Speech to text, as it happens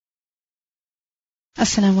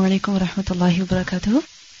السلام عليكم ورحمة الله وبركاته.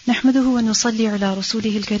 نحمده ونصلي على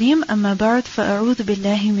رسوله الكريم. أما بعد فأعوذ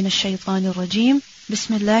بالله من الشيطان الرجيم.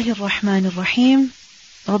 بسم الله الرحمن الرحيم.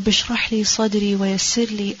 رب اشرح لي صدري ويسر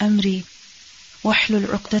لي أمري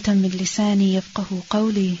واحلل عقدة من لساني يفقه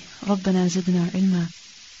قولي ربنا زدنا علما.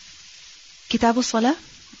 كتاب الصلاة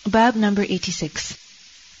باب number 86.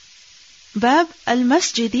 باب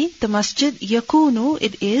المسجد, the masjid, يكون,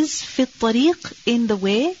 it is, في الطريق, in the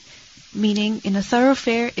way, meaning in a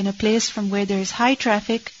thoroughfare, in a place from where there is high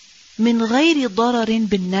traffic, من غير ضرر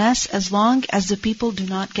بالناس, as long as the people do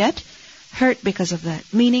not get hurt because of that.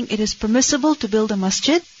 Meaning it is permissible to build a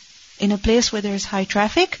masjid in a place where there is high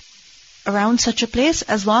traffic, around such a place,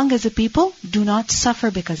 as long as the people do not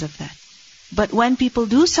suffer because of that. But when people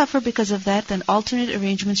do suffer because of that, then alternate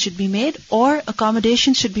arrangements should be made, or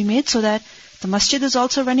accommodations should be made so that the masjid is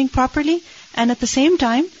also running properly, and at the same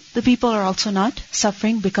time, the people are also not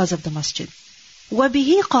suffering because of the masjid.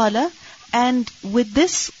 وَبِهِ قَالَ, and with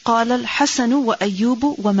this, قَالَ الْحَسَنُ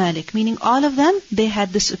وَأَيُّوبُ وَمَالِكُ, meaning all of them, they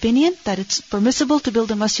had this opinion that it's permissible to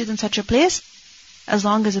build a masjid in such a place as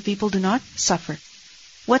long as the people do not suffer.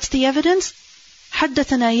 What's the evidence?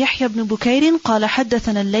 حدثنا يحيى بن بكير قال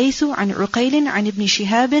حدثنا الليث عن عقيل عن ابن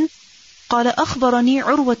شهاب قال أخبرني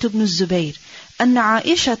عروة بن الزبير أن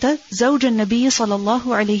عائشة زوج النبي صلى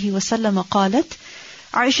الله عليه وسلم قالت,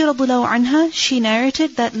 Aisha radiallahu anha, she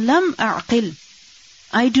narrated that لم أعقل,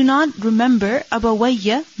 I do not remember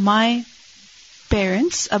أبويّ, my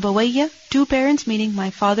parents, أبويّ, two parents, meaning my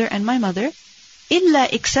father and my mother,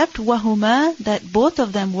 إلا except وهما, that both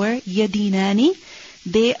of them were يديناني,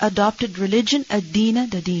 they adopted religion, ad-deen,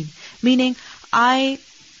 the deen. Meaning, I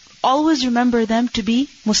always remember them to be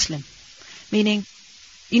Muslim. Meaning,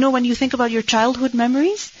 when you think about your childhood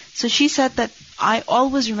memories, so she said that I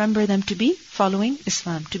always remember them to be following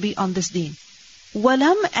Islam, to be on this deen.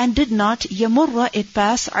 وَلَمْ, and did not, يَمُرَّ, it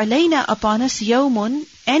pass, عَلَيْنَا, upon us, يَوْمٌ,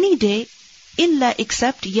 any day, إِلَّا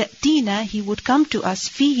except, يَأْتِينَا, he would come to us,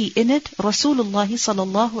 فِيهِ, in it, Rasulullah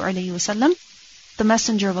sallallahu alayhi wasallam, the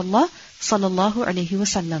Messenger of Allah sallallahu alayhi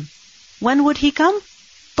wasallam. When would he come?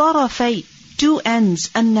 طَرَفَيْ, two ends,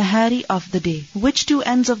 النَّهَارِ, of the day. Which two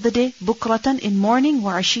ends of the day? بُكْرَةً, in morning,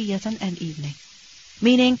 وَعَشِيَّةً, and evening.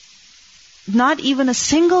 Meaning, not even a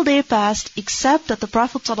single day passed except that the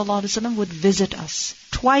Prophet sallallahu alayhi wasallam would visit us.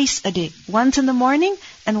 Twice a day. Once in the morning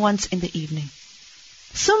and once in the evening.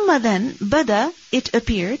 ثُمَّ then, bada, it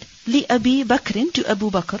appeared, لِأَبِي بَكْرٍ, to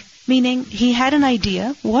Abu Bakr. Meaning, he had an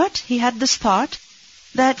idea. What? He had this thought,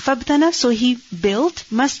 that فَابْتَنَا, so he built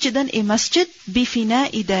masjidan, a masjid,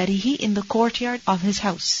 بِفِنَاءِ دَارِهِ, in the courtyard of his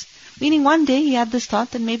house. Meaning one day he had this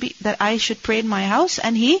thought that maybe that I should pray in my house,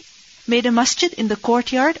 and he made a masjid in the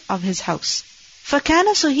courtyard of his house.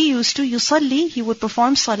 فَكَانَ, so he used to, يُصَلِّي, he would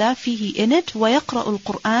perform salah فِيهِ, in it, وَيَقْرَأُ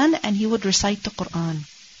الْقُرْآنَ, and he would recite the Qur'an.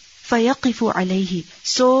 فَيَقِفُ عَلَيْهِ,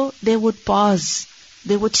 so they would pause,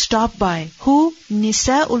 they would stop by. Who?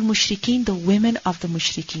 نِسَاءُ الْمُشْرِكِينَ, the women of the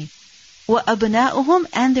mushrikeen. وَأَبْنَاؤُهُمْ,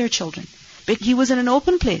 and their children. But he was in an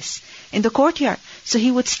open place, in the courtyard. So he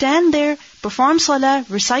would stand there, perform salah,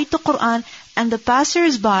 recite the Qur'an, and the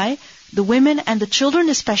passers-by, the women and the children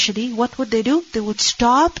especially, what would they do? They would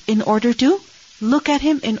stop in order to look at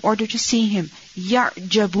him, in order to see him.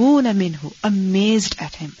 يَعْجَبُونَ مِنْهُ, amazed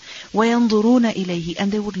at him. وَيَنْظُرُونَ إِلَيْهِ,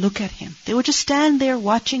 and they would look at him. They would just stand there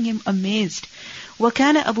watching him, amazed.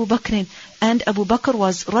 وَكَانَ أَبُو بَكْرٍ, and Abu Bakr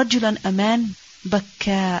was رَجُلًا, a man,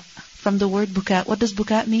 بَكَّاء, from the word buka. What does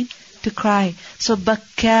buka mean? To cry. So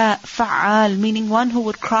bakka, fa'al, meaning one who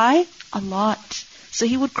would cry a lot. So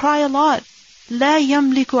he would cry a lot. La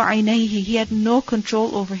yamliku aynayhi, he had no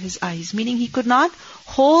control over his eyes. Meaning he could not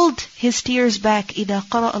hold his tears back إِذَا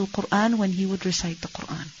قَرَأَ الْقُرْآنَ, when he would recite the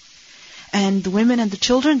Qur'an. And the women and the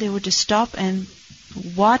children, they would just stop and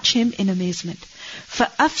watch him in amazement.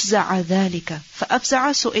 فَأَفْزَعَ ذَلِكَ,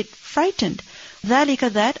 فَأَفْزَعَ, so it frightened.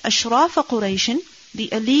 ذَلِكَ, that, أَشْرَافَ قُرَيْشٍ,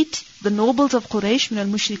 the elite, the nobles of Quraysh, min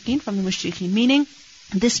al-mushrikeen, from the mushrikeen. Meaning,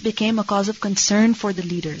 this became a cause of concern for the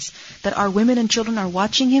leaders. That our women and children are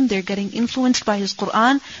watching him, they're getting influenced by his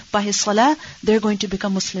Qur'an, by his salah, they're going to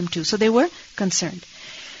become Muslim too. So they were concerned.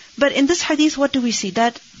 But in this hadith, what do we see?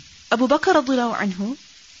 That Abu Bakr radiallahu anhu,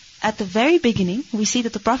 at the very beginning, we see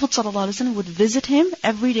that the Prophet sallallahu alaihi wasallam would visit him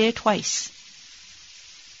every day twice.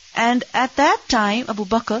 And at that time, Abu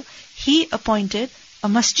Bakr, he appointed a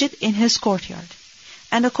masjid in his courtyard.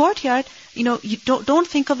 And a courtyard, you don't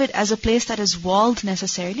think of it as a place that is walled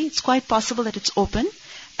necessarily. It's quite possible that it's open,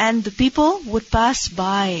 and the people would pass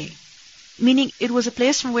by. Meaning, it was a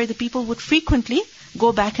place from where the people would frequently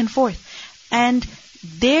go back and forth. And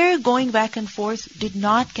their going back and forth did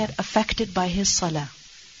not get affected by his salah.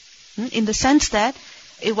 In the sense that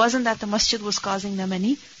It wasn't that the masjid was causing them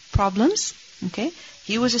any problems. Okay?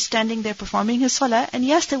 He was just standing there performing his salah, and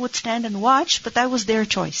yes, they would stand and watch, but that was their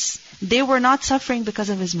choice. They were not suffering because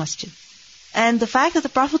of his masjid. And the fact that the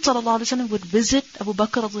Prophet ﷺ would visit Abu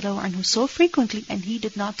Bakr radiallahu anhu so frequently, and he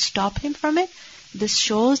did not stop him from it, this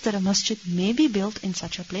shows that a masjid may be built in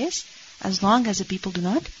such a place, as long as the people do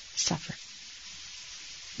not suffer.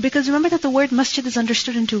 Because remember that the word masjid is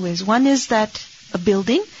understood in two ways. One is that a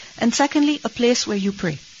building, and secondly, a place where you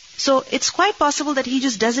pray. So it's quite possible that he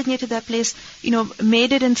just designated that place,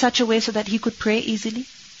 made it in such a way so that he could pray easily.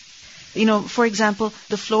 For example,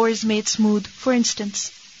 the floor is made smooth, for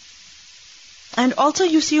instance. And also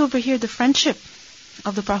you see over here the friendship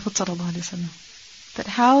of the Prophet ﷺ, that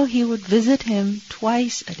how he would visit him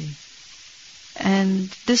twice a day. And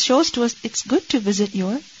this shows to us it's good to visit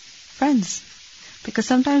your friends. Because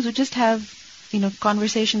sometimes we just have,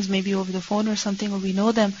 conversations maybe over the phone or something, or we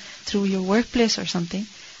know them through your workplace or something,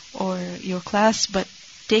 or your class, but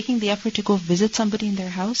taking the effort to go visit somebody in their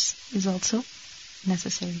house is also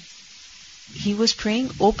necessary. He was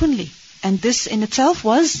praying openly, and this in itself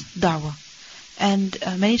was da'wah. And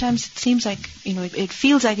many times it seems like, it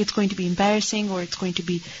feels like it's going to be embarrassing, or it's going to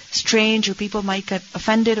be strange, or people might get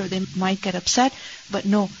offended, or they might get upset. But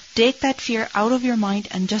no, take that fear out of your mind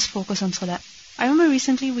and just focus on salah. I remember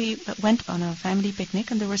recently we went on a family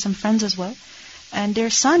picnic, and there were some friends as well. And their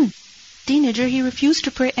son, teenager, he refused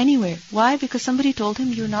to pray anywhere. Why? Because somebody told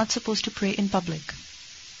him you're not supposed to pray in public,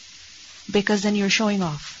 because then you're showing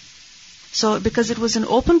off. So because it was an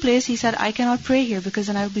open place, he said, I cannot pray here because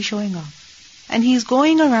then I'll be showing off. And he's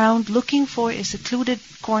going around looking for a secluded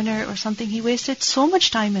corner or something. He wasted so much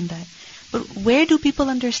time in that. But where do people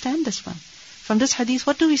understand this from? From this hadith,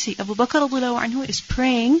 what do we see? Abu Bakr radiallahu anhu is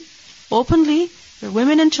praying openly. There are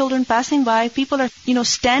women and children passing by. People are,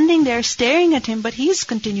 standing there staring at him, but he's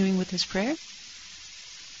continuing with his prayer.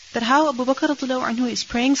 That how Abu Bakr radiallahu anhu is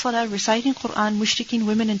praying salah, reciting Quran, mushrikeen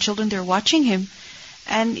women and children, they're watching him,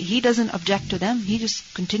 and he doesn't object to them. He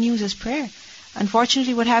just continues his prayer.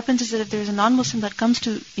 Unfortunately, what happens is that if there's a non-Muslim that comes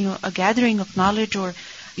to, a gathering of knowledge or,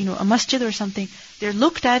 a masjid or something, they're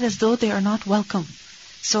looked at as though they are not welcome.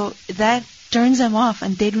 So that turns them off,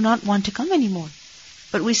 and they do not want to come anymore.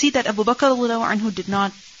 But we see that Abu Bakr radiallahu anhu did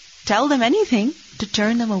not tell them anything to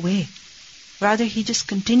turn them away. Rather, he just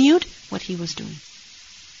continued what he was doing.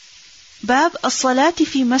 Bab as-salati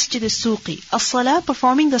fi masjid as-suqi. As-salah,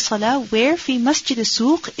 performing the salah, where fi masjid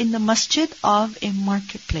as-suq, in the masjid of a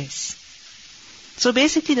marketplace. So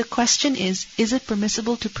basically the question is it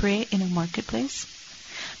permissible to pray in a marketplace?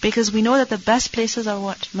 Because we know that the best places are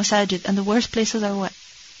what? Masajid. And the worst places are what?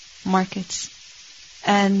 Markets.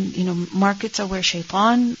 And, markets are where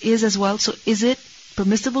shaitan is as well. So is it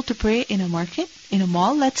permissible to pray in a market? In a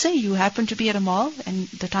mall? Let's say you happen to be at a mall and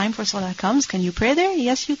the time for salah comes. Can you pray there?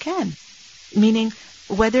 Yes, you can. Meaning,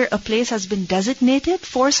 whether a place has been designated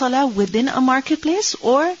for salah within a marketplace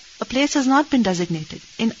or a place has not been designated.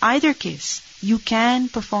 In either case, you can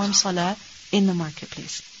perform salah in the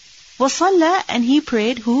marketplace. وَصَلَّى, and he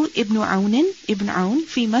prayed, who? Ibn Aun,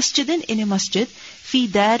 fi masjidin, in a masjid, fi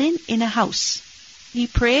darin, in a house. He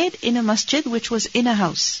prayed in a masjid which was in a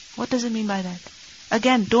house. What does it mean by that?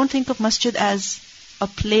 Again, don't think of masjid as a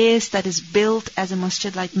place that is built as a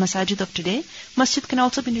masjid like masajid of today. Masjid can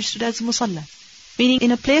also be understood as musalla. Meaning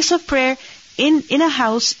in a place of prayer, in a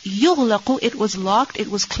house, يُغْلَقُ, it was locked, it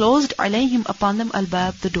was closed, عَلَيْهِمْ, upon them,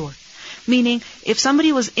 al-bab, the door. Meaning, if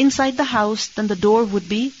somebody was inside the house, then the door would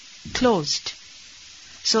be closed.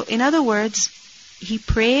 So, in other words, he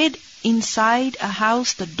prayed inside a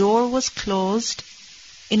house, the door was closed,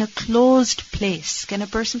 in a closed place. Can a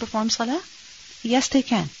person perform salah? Yes, they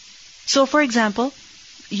can. So, for example,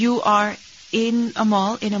 you are in a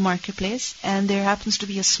mall, in a marketplace, and there happens to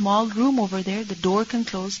be a small room over there, the door can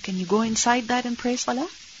close. Can you go inside that and pray salah?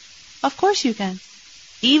 Of course you can.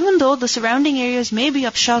 Even though the surrounding areas may be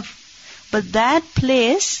of shar, but that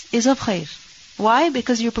place is of khair. Why?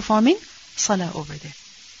 Because you're performing salah over there.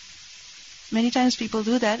 Many times people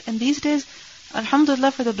do that, and these days,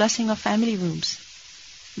 alhamdulillah for the blessing of family rooms,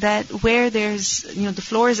 that where there's, the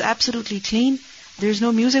floor is absolutely clean, there's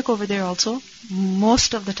no music over there also,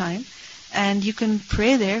 most of the time, and you can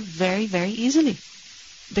pray there very, very easily.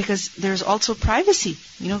 Because there's also privacy.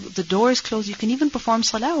 The door is closed, you can even perform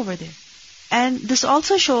salah over there. And this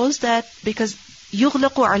also shows that, because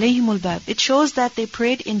يُغْلَقُ عَلَيْهِمُ الْبَابِ, it shows that they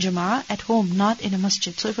prayed in jama'ah at home, not in a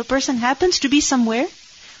masjid. So if a person happens to be somewhere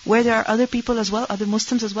where there are other people as well, other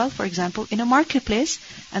Muslims as well, for example, in a marketplace,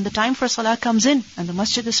 and the time for salah comes in, and the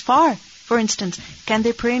masjid is far, for instance, can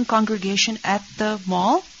they pray in congregation at the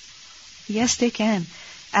mall? Yes, they can.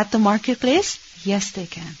 At the marketplace? Yes, they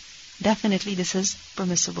can. definitely this is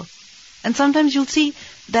permissible. And sometimes you'll see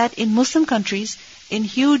that in Muslim countries, in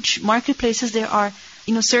huge marketplaces, there are,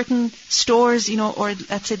 certain stores, or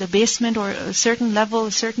let's say the basement or a certain level,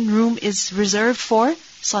 a certain room is reserved for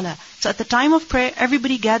salah. So at the time of prayer,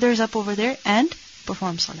 everybody gathers up over there and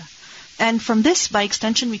performs salah. And from this, by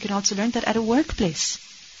extension, we can also learn that at a workplace,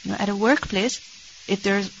 if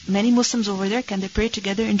there's many Muslims over there, can they pray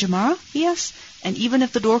together in Jama'ah? Yes. And even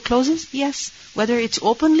if the door closes? Yes. Whether it's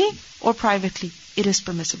openly or privately, it is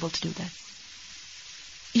permissible to do that.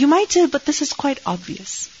 You might say, but this is quite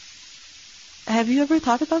obvious. Have you ever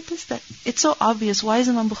thought about this? That it's so obvious. Why is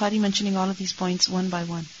Imam Bukhari mentioning all of these points one by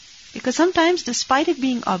one? Because sometimes, despite it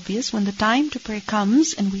being obvious, when the time to pray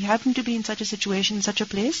comes and we happen to be in such a situation, in such a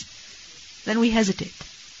place, then we hesitate.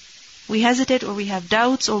 We hesitate, or we have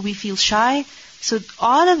doubts, or we feel shy. So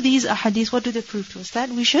all of these ahadith, what do they prove to us? That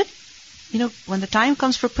we should, when the time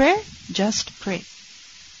comes for prayer, just pray.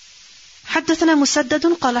 حدثنا مسدد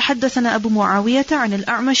قال حدثنا أبو معاوية عن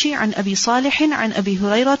الأعمش عن أبي صالح عن أبي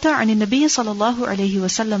هريرة عن النبي صلى الله عليه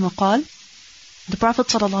وسلم قال, the Prophet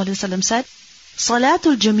صلى الله عليه وسلم said, صلاة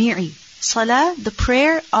الجميع, salah, the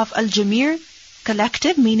prayer of al-jamir,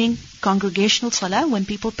 collective, meaning congregational salah, when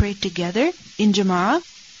people pray together in jama'ah,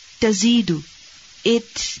 tazidu,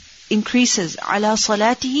 it increases, ala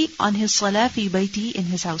salatihi, on his salah fi bayti, in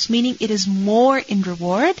his house, meaning it is more in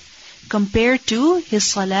reward compared to his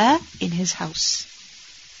salah in his house.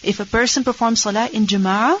 If a person performs salah in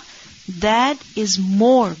jama'ah, that is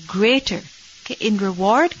more, greater, in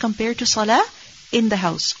reward compared to salah in the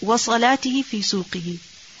house. وَصَلَاتِهِ فِي سُوقِهِ,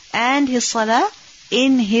 and his salah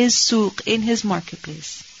in his suq, in his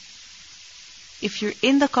marketplace. If you're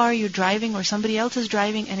in the car, you're driving, or somebody else is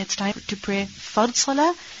driving, and it's time to pray fard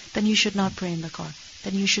salah, then you should not pray in the car.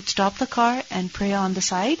 Then you should stop the car and pray on the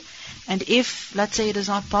side. And if, let's say, it is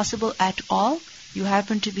not possible at all, you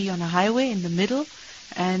happen to be on a highway in the middle,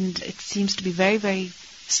 and it seems to be very, very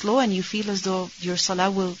slow, and you feel as though your salah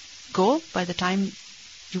will go by the time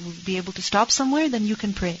you will be able to stop somewhere, then you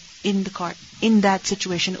can pray in the car, in that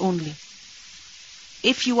situation only.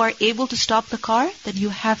 If you are able to stop the car, then you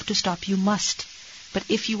have to stop, you must. But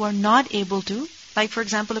if you are not able to, like for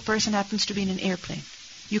example, a person happens to be in an airplane,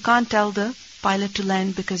 you can't tell the pilot to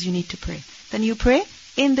land because you need to pray. Then you pray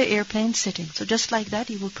in the airplane sitting. So just like that,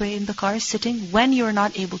 you will pray in the car sitting when you are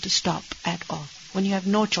not able to stop at all. When you have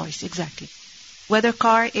no choice, exactly. Whether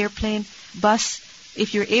car, airplane, bus,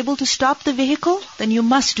 if you're able to stop the vehicle, then you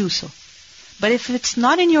must do so. But if it's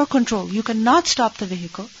not in your control, you cannot stop the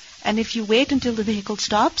vehicle, and if you wait until the vehicle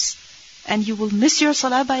stops, and you will miss your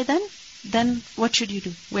salah by then what should you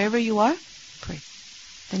do? Wherever you are, pray.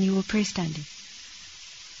 Then you will pray standing.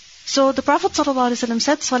 So the Prophet ﷺ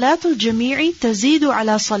said, Salatul Jami'i tazidu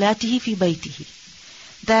ala salatihi fi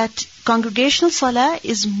baytihi. That congregational salah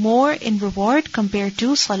is more in reward compared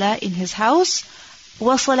to salah in his house,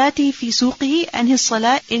 wa salatihi fi suqihi, and his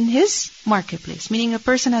salah in his marketplace. Meaning a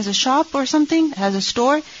person has a shop or something, has a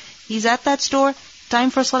store, he's at that store,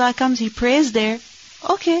 time for salah comes, he prays there.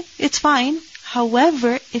 Okay, it's fine.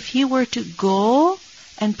 However, if he were to go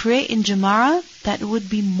and pray in Jama'ah, that would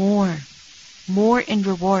be more in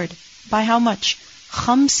reward. By how much?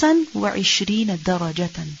 25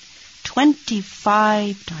 darajatan.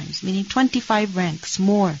 25 times, meaning 25 ranks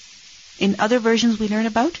more. In other versions we learn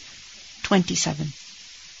about 27.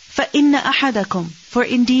 فَإِنَّ أَحَدَكُمْ, for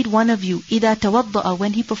indeed one of you, إِذَا تَوَضَّأَ,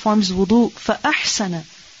 when he performs wudu, فَأَحْسَنَ,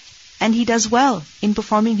 and he does well in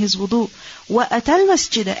performing his wudu, وَأَتَى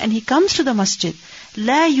الْمَسْجِدَ, and he comes to the masjid,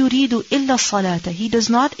 لَا يُرِيدُ إِلَّا الصَّلَاةَ, he does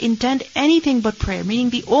not intend anything but prayer, meaning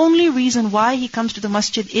the only reason why he comes to the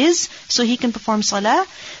masjid is so he can perform salah,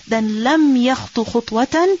 then لَمْ يَخْطُ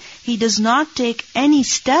خُطْوَةً, he does not take any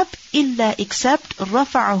step إِلَّا except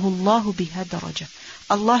رَفَعَهُ اللَّهُ بِهَا دَرَجَةً,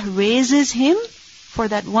 Allah raises him for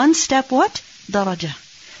that one step, what? Darajah.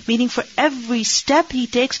 Meaning for every step he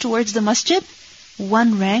takes towards the masjid,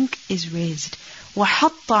 one rank is raised.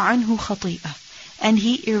 وَحَطَّ عَنْهُ خَطِيئَةً, and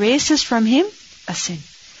he erases from him a sin.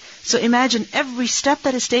 So imagine every step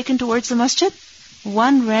that is taken towards the masjid,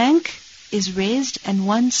 one rank is raised and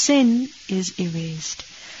one sin is erased.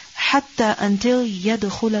 حَتَّى until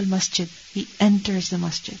يَدْخُلَ الْمَسْجِدِ, he enters the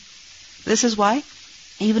masjid. This is why,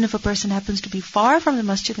 even if a person happens to be far from the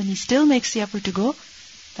masjid and he still makes the effort to go,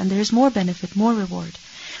 then there is more benefit, more reward.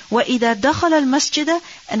 وَإِذَا دَخَلَ الْمَسْجِدَ,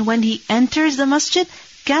 and when he enters the masjid,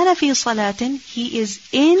 كَانَ فِي صَلَاةٍ, he is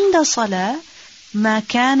in the salah, مَا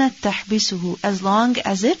كَانَتْ تَحْبِسُهُ, as long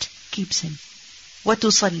as it keeps him.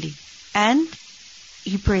 وَتُصَلِّي, and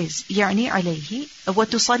he prays, يعني عليه,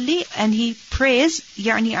 وتصلي, and he prays,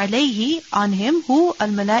 يعني عليه, on him, who,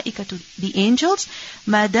 الملائكة, the angels,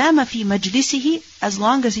 ما دام في مجلسه, as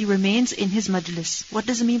long as he remains in his majlis. What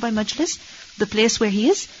does it mean by majlis? The place where he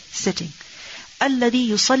is sitting. الذي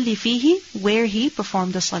يصلي فيه, where he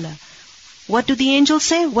performed the salah. What do the angels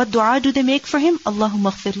say? What dua do they make for him?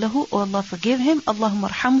 Allahumma ighfir lahu, O Allah forgive him. Allahumma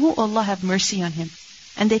arhamhu, O Allah have mercy on him.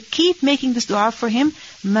 And they keep making this dua for him,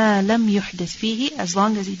 مَا لَمْ يُحْدِثْ فِيهِ, as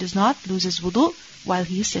long as he does not lose his wudu while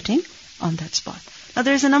he is sitting on that spot. Now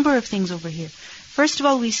there's a number of things over here. First of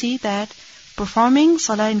all, we see that performing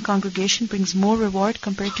salah in congregation brings more reward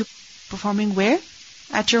compared to performing where?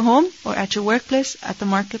 At your home or at your workplace, at the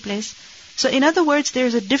marketplace. So in other words,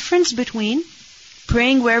 there's a difference between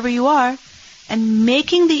praying wherever you are and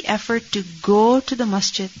making the effort to go to the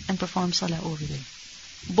masjid and perform salah over there.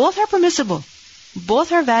 Both are permissible.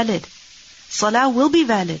 Both are valid. Salah will be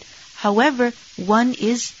valid. However, one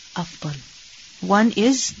is afdal. One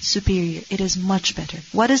is superior. It is much better.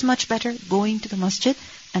 What is much better? Going to the masjid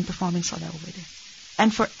and performing salah over there.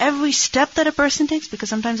 And for every step that a person takes, because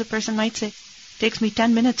sometimes a person might say, takes me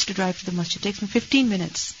 10 minutes to drive to the masjid, takes me 15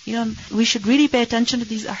 minutes. We should really pay attention to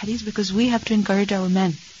these ahadith because we have to encourage our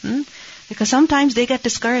men. Because sometimes they get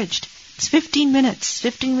discouraged. It's 15 minutes.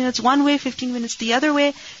 15 minutes one way, 15 minutes the other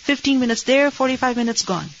way, 15 minutes there, 45 minutes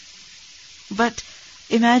gone. But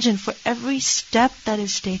imagine, for every step that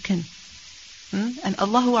is taken, and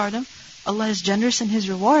Allahu A'lam, Allah is generous in His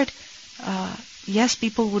reward. Yes,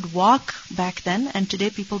 people would walk back then, and today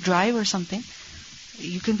people drive or something.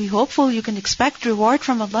 You can be hopeful, you can expect reward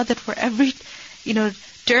from Allah that for every,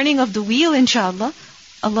 turning of the wheel, inshallah,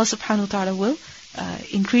 Allah subhanahu wa ta'ala will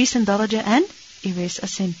increase in darajah and erase a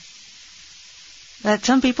sin. That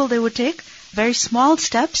some people, they would take very small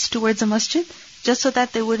steps towards a masjid just so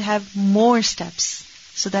that they would have more steps,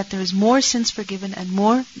 so that there is more sins forgiven and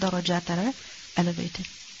more darajat that are elevated.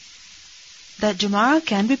 That Jama'ah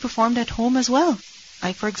can be performed at home as well.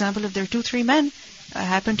 Like for example, if there are 2-3 men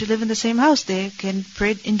happen to live in the same house, they can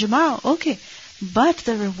pray in Jama'ah, okay. But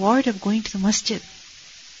the reward of going to the masjid,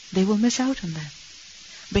 they will miss out on that.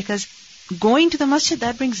 Because going to the masjid,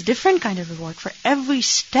 that brings different kind of reward. For every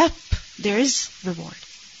step, there is reward.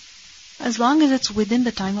 As long as it's within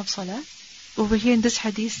the time of salah. Over here in this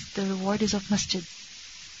hadith, the reward is of masjid.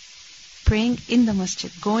 Praying in the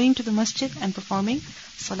masjid, going to the masjid and performing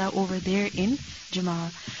salah over there in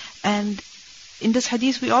Jama'ah. And in this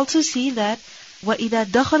hadith, we also see that وَإِذَا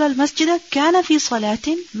دَخَلَ الْمَسْجِدَ كَانَ فِي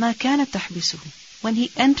صَلَاةٍ مَا كَانَتْ تَحْبِسُهُ. When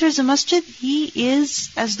he enters the masjid, he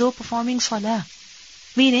is as though performing salah.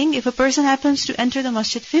 Meaning, if a person happens to enter the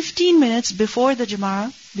masjid 15 minutes before the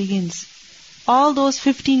Jama'ah begins, all those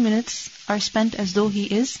 15 minutes are spent as though he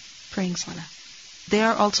is praying salah. They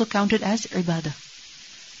are also counted as ibadah,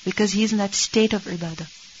 because he is in that state of ibadah.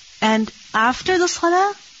 And after the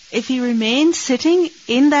salah, if he remains sitting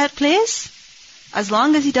in that place, as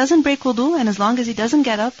long as he doesn't break wudu and as long as he doesn't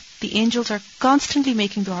get up, the angels are constantly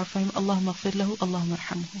making dua for him. Allahumma ighfir lahu, Allahumma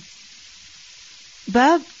arhamhu.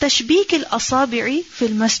 Bab tashbik al-asabi'i fil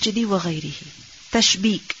masjidi wa ghayrihi.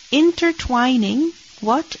 Tashbik, intertwining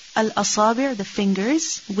what? Al-asabi', the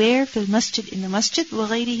fingers, where? Fil masjid, in the masjid, wa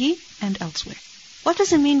ghayrihi, and elsewhere. What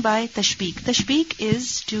does it mean by tashbik? Tashbik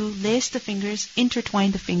is to lace the fingers,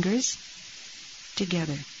 intertwine the fingers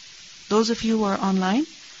together. Those of you who are online,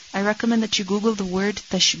 I recommend that you Google the word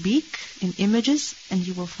tashbik in images and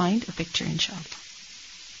you will find a picture, inshallah.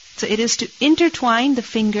 So it is to intertwine the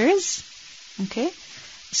fingers. Okay?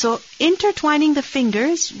 So intertwining the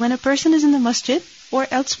fingers when a person is in the masjid or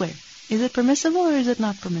elsewhere. Is it permissible or is it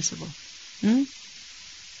not permissible?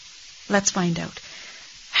 Let's find out.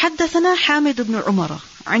 حدثنا حامد بن عمر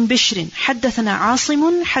عن بشر حدثنا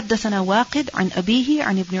عاصم حدثنا واقد عن أبيه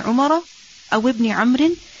عن ابن عمر أو ابن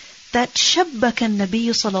عمرو that شبك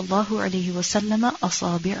النبي صلى الله عليه وسلم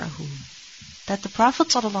أصابعه. That the Prophet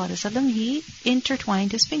صلى الله عليه وسلم, he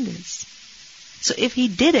intertwined his fingers. So if he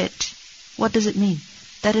did it, what does it mean?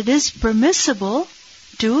 That it is permissible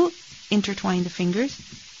to intertwine the fingers,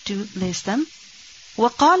 to lace them.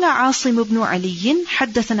 وقال عاصم بن علي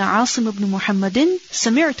حدثنا عاصم بن محمد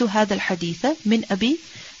سمعت هذا الحديث من أبي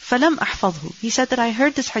فلم أحفظه. He said that I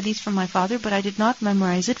heard this hadith from my father, but I did not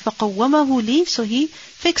memorize it. فقومه لي, so he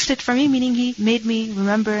fixed it for me, meaning he made me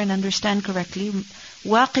remember and understand correctly.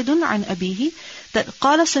 واقد عن أبيه, that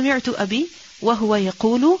قال سمعت أبي وهو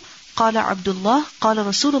يقول قال عبد الله قال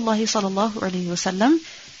رسول الله صلى الله عليه وسلم.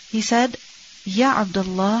 He said, يا عبد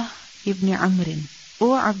الله ابن عمرو,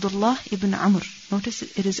 O Abdullah ibn Amr. Notice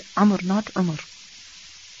it is Amr, not Umar.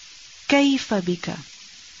 كيف بك?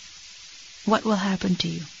 What will happen to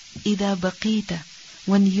you? إذا بقيت,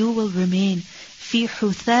 when you will remain fi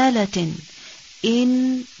huthalatin,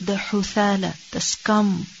 in the huthala, the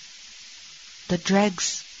scum, the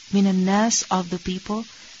dregs, minan nas, of the people,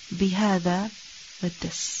 bihada, with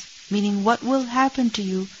this. Meaning, what will happen to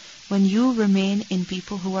you when you remain in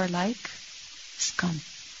people who are like scum?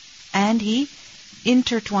 And he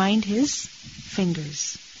intertwined his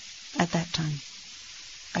fingers at that time.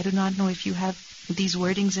 I do not know if you have these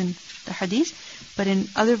wordings in the hadith, but in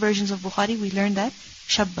other versions of Bukhari we learn that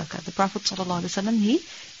shabbaka, the Prophet ﷺ, he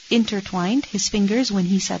intertwined his fingers when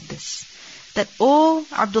he said this. That, oh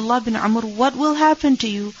Abdullah bin Amr, what will happen to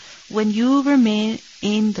you when you remain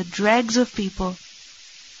in the dregs of people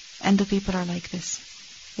and the people are like this?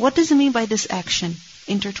 What does it mean by this action,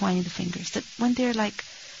 intertwining the fingers? That when they're like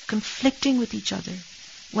conflicting with each other,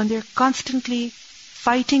 when they're constantly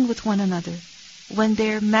fighting with one another, when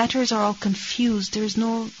their matters are all confused, there's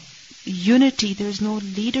no unity, there's no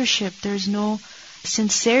leadership, there's no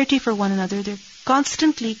sincerity for one another, they're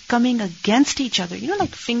constantly coming against each other. You know,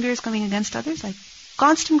 like fingers coming against others, like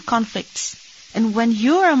constant conflicts. And when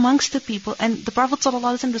you're amongst the people, and the Prophet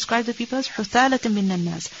ﷺ described the people as huthalatun minan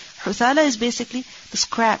nas. Huthala is basically the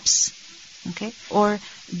scraps, okay, or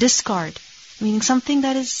discard, meaning something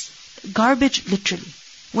that is garbage, literally.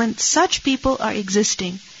 When such people are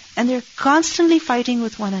existing, and they're constantly fighting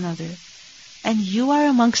with one another, and you are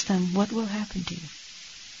amongst them, what will happen to you?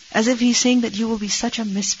 As if he's saying that you will be such a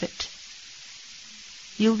misfit.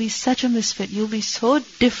 You'll be such a misfit. You'll be so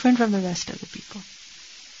different from the rest of the people.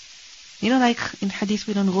 You know, like in hadith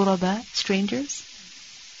we learn ghuraba, strangers,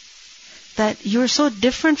 that you're so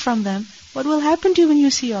different from them. What will happen to you when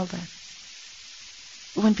you see all that?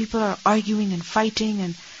 When people are arguing and fighting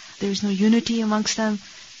and there's no unity amongst them,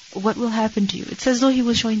 what will happen to you? It's as though he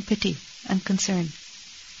was showing pity and concern.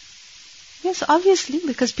 Yes, obviously,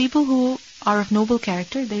 because people who are of noble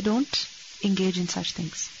character, they don't engage in such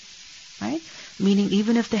things. Right? Meaning,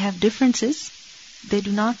 even if they have differences, they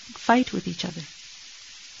do not fight with each other.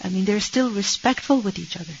 I mean, they're still respectful with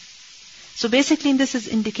each other. So basically, this is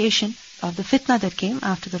indication of the fitna that came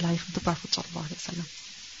after the life of the Prophet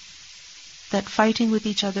ﷺ. That fighting with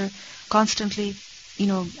each other, constantly,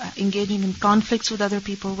 engaging in conflicts with other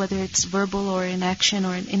people, whether it's verbal or in action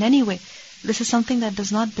or in any way, this is something that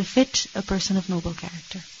does not befit a person of noble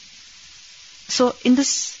character. So in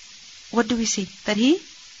this, what do we see? That he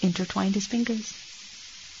intertwined his fingers.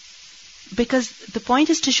 Because the point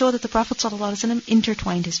is to show that the Prophet ﷺ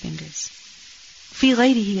intertwined his fingers. في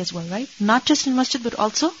غيره as well, right? Not just in masjid, but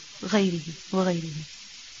also غيره وغيره.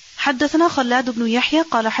 حدثنا خلاد بن يحيى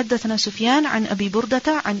قال حدثنا سفيان عن أبي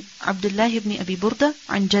بردة عن عبد الله بن أبي بردة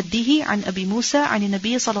عن جده عن أبي موسى عن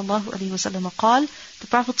النبي صلى الله عليه وسلم قال, the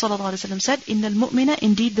Prophet صلى الله عليه وسلم said, إن المؤمن,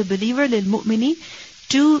 indeed the believer, للمؤمن,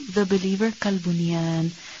 to the believer,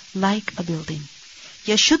 كالبنيان, like a building.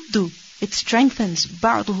 يشد, it strengthens,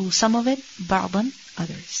 بعضه, some of it, بعضا,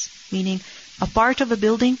 others. Meaning, a part of a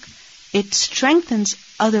building, it strengthens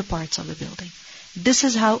other parts of the building. This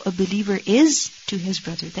is how a believer is to his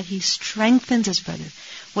brother, that he strengthens his brother.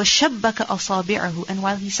 وَشَبَّكَ أَصَابِعَهُ, and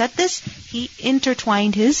while he said this, he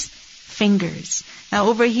intertwined his fingers. Now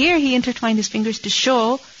over here, he intertwined his fingers to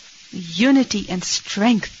show unity and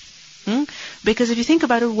strength. Because if you think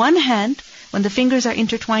about it, one hand, when the fingers are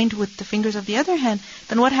intertwined with the fingers of the other hand,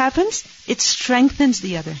 then what happens? It strengthens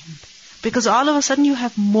the other hand. Because all of a sudden you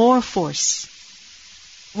have more force.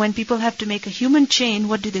 When people have to make a human chain,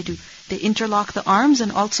 what do? They interlock the arms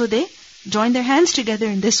and also they join their hands together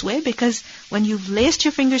in this way, because when you've laced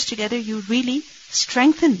your fingers together, you really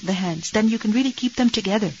strengthen the hands. Then you can really keep them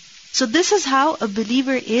together. So this is how a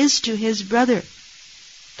believer is to his brother,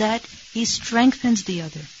 that he strengthens the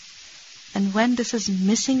other. And when this is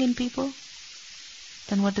missing in people,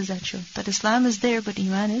 then what does that show? That Islam is there, but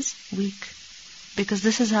Iman is weak. Because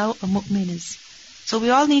this is how a mu'min is. So we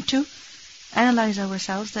all need to analyze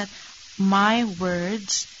ourselves, that my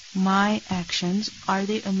words, my actions, are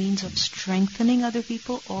they a means of strengthening other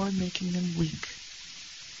people or making them weak?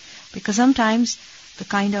 Because sometimes the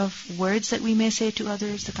kind of words that we may say to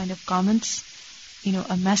others, the kind of comments,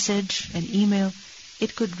 a message, an email,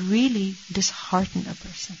 it could really dishearten a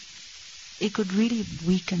person. It could really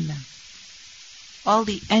weaken them. All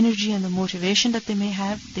the energy and the motivation that they may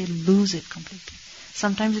have, they lose it completely.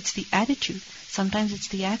 Sometimes it's the attitude, sometimes it's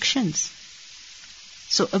the actions.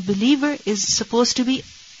 So a believer is supposed to be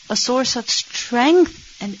a source of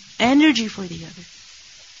strength and energy for the other.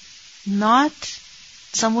 Not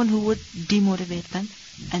someone who would demotivate them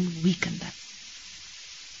and weaken them.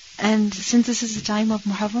 And since this is the time of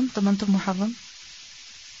Muharram, the month of Muharram,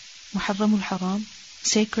 Muharramul Haram,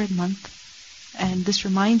 sacred month, and this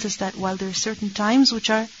reminds us that while there are certain times which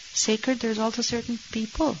are sacred, there's also certain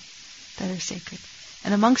people that are sacred.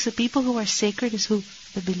 And amongst the people who are sacred is who?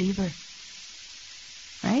 The believer.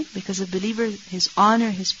 Right? Because the believer, his honor,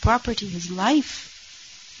 his property, his life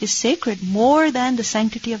is sacred more than the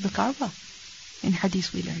sanctity of the Kaaba. In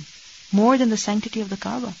hadith we learn. More than the sanctity of the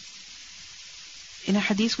Kaaba. In a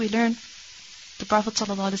hadith we learn, the Prophet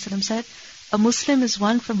ﷺ said, a Muslim is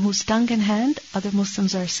one from whose tongue and hand other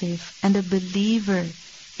Muslims are safe. And a believer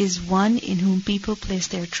is one in whom people place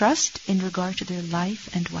their trust in regard to their life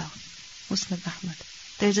and wealth. Musnad Ahmad.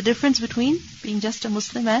 There's a difference between being just a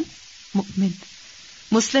Muslim and mu'min.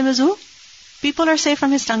 Muslim is who? People are safe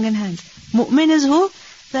from his tongue and hands. Mu'min is who?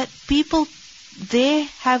 That people, they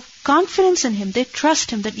have confidence in him. They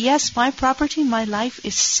trust him that yes, my property, my life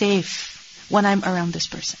is safe when I'm around this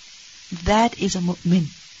person. That is a mu'min.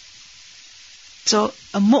 So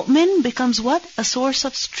a mu'min becomes what? A source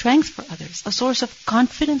of strength for others. A source of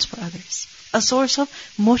confidence for others. A source of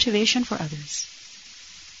motivation for others.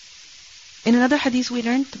 In another hadith we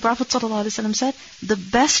learned, the Prophet ﷺ said, the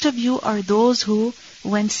best of you are those who,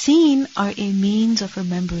 when seen, are a means of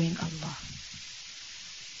remembering Allah.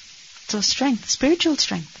 So strength,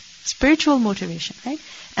 spiritual motivation, right?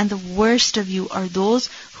 And the worst of you are those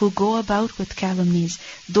who go about with calumnies,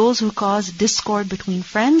 those who cause discord between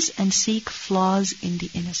friends and seek flaws in the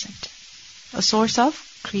innocent. A source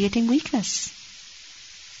of creating weakness.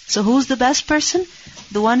 So who's the best person?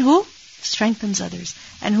 The one who strengthens others.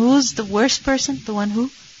 And who's the worst person? The one who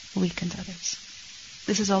weakens others.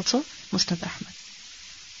 This is also Musnad Ahmad.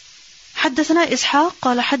 حدثنا إسحاق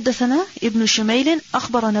قال حدثنا ابن شميل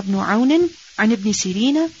أخبرنا ابن عون عن ابن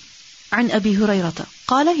سيرين عن أبي هريرة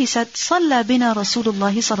قال, he said, صلى بنا رسول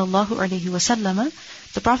الله صلى الله عليه وسلم,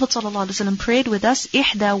 the Prophet صلى الله عليه وسلم prayed with us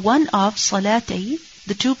إحدى one of صلاتي,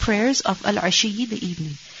 the two prayers of al-Ashiyi, the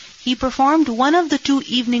evening. He performed one of the two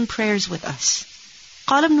evening prayers with us.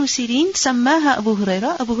 قال ابن سيرين سماها أبو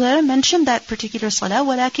هريرة, Abu Hurairah mentioned that particular salah,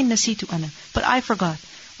 ولكن نسيت أنا, but I forgot.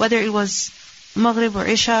 Whether it was Maghrib or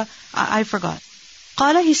Isha, I forgot.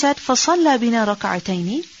 قال, he said, فصلى بنا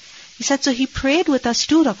ركعتين, he said, so he prayed with us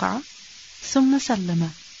 2 rak'ah, ثم سلم,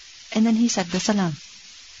 and then he said the salam.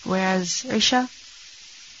 Whereas Isha,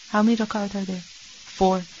 how many rak'at are there?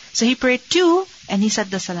 4. So he prayed 2 and he said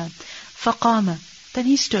the salam. فقام, then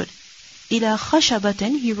he stood. إلى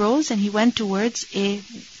خشبة, he rose and he went towards a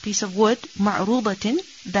piece of wood, معروضة,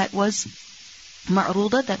 that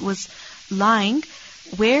was lying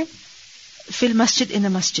where fil masjid, in the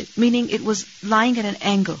masjid, meaning it was lying at an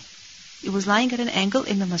angle. It was lying at an angle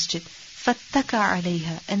in the masjid. فَاتَّكَى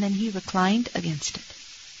عَلَيْهَا, and then he reclined against it.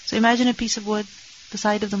 So imagine a piece of wood, the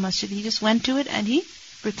side of the masjid. He just went to it and he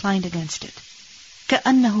reclined against it.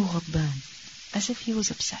 كَأَنَّهُ غَضْبَانٌ, as if he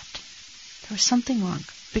was upset. There was something wrong,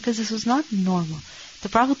 because this was not normal. The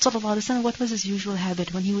Prophet ﷺ, what was his usual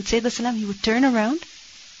habit? When he would say the salam, he would turn around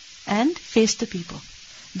and face the people.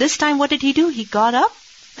 This time what did he do? He got up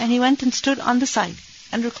and he went and stood on the side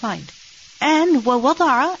and reclined. And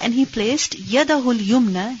وَوَضَعَ, and he placed يَدَهُ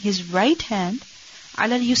الْيُمْنَى, his right hand,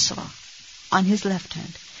 عَلَى الْيُسْرَى, on his left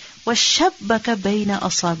hand. وَشَبَّكَ بَيْنَ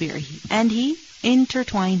أَصَابِعِهِ, and he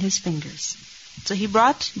intertwined his fingers. So he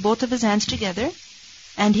brought both of his hands together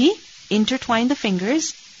and he intertwined the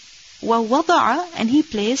fingers. وَوَضَعَ, and he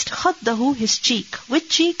placed خَدَّهُ, his cheek. Which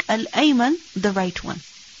cheek? Al-Ayman, the right one.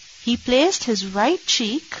 He placed his right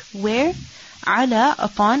cheek where? عَلَى,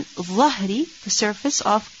 upon ظَهْرِ, the surface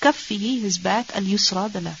of كَفِّهِ, his back,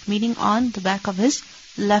 al-yusra, the left, meaning on the back of his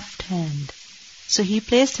left hand. So he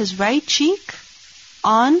placed his right cheek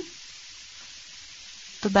on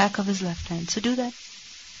the back of his left hand. So do that.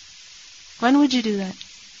 When would you do that?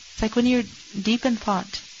 It's like when you're deep in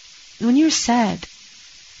thought. When you're sad,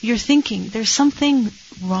 you're thinking, there's something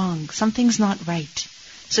wrong, something's not right.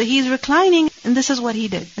 So he's reclining, and this is what he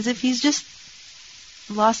did, as if he's just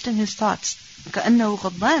lost in his thoughts. كَأَنَّهُ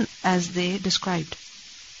غَضْبَانٌ, as they described.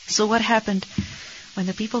 So what happened? When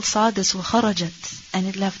the people saw this, وَخَرَجَتْ, and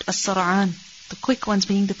it left as-sar'an, the quick ones,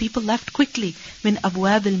 being the people left quickly, مِنْ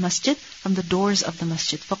أَبْوَابِ الْمَسْجِدِ, from the doors of the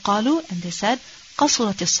masjid. فَقَالُوا, and they said,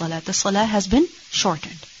 قَصُرَتِ الصَّلَاةِ, the salah has been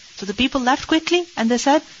shortened. So the people left quickly, and they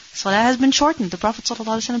said, salah has been shortened. The Prophet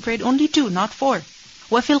ﷺ prayed only 2, not 4.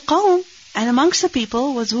 وَفِي الْقَوْمِ, and amongst the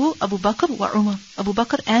people was who? Abu Bakr wa Umar. Abu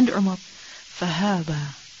Bakr and Umar.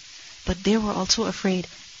 فَهَابَا, but they were also afraid,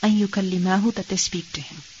 أَن يُكَلِّمَاهُ, that they speak to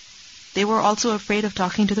him. They were also afraid of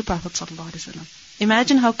talking to the Prophet ﷺ.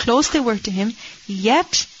 Imagine how close they were to him,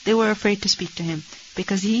 yet they were afraid to speak to him,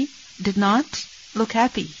 because he did not look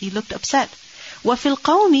happy. He looked upset. وَفِي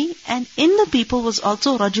الْقَوْمِ, and in the people was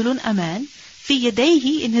also رَجُلٌ أَمَانٍ, فِي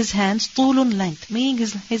يَدَيْهِ, in his hands, طُولٌ, length, meaning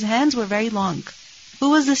his hands were very long. Who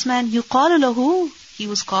was this man? يُقَالُ لَهُ, he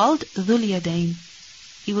was called ذُو الْيَدَيْنِ,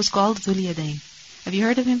 He was called Dhul Yadayn. Have you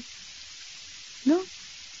heard of him? No?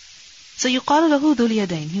 So يقال له ذو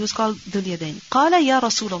اليدين. He was called ذو اليدين. قال يا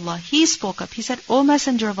رسول الله. He spoke up. He said, O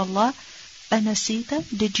Messenger of Allah,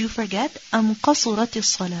 أنسيت? Did you forget? أم قصرت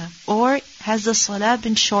الصلاة? Or has the salah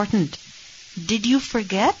been shortened? Did you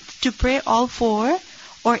forget to pray all four?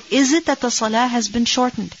 Or is it that the salah has been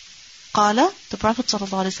shortened? قال, the Prophet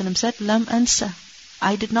ﷺ said, لم أنسى.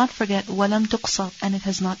 I did not forget. وَلَمْ تُقْصَرْ. And it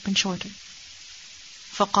has not been shortened.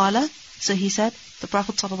 فقال, so he said, the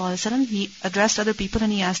Prophet ﷺ, he addressed other people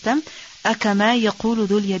and he asked them, أَكَمَا يَقُولُ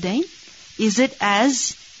ذُو الْيَدَيْنِ? Is it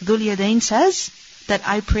as Dhul Yadayn says, that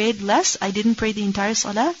I prayed less, I didn't pray the entire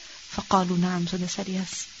salah? فَقَالُوا نَعَمْ. So they said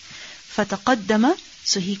yes. فَتَقَدَّمَ.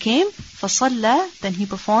 So he came, فَصَلَّى. Then he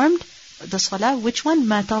performed the salah. Which one?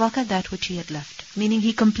 مَا تَرَكَ. That which he had left. Meaning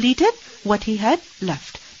he completed what he had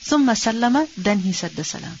left. ثُمَّ سَلَّمَ. Then he said the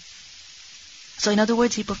salam. So in other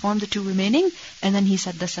words, he performed the two remaining, and then he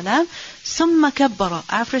said the salam. ثُمَّ كَبَّرَ.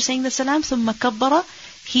 After saying the salam, ثُمَّ كَبَّرَ.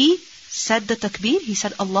 He said the takbir, he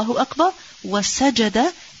said Allahu Akbar,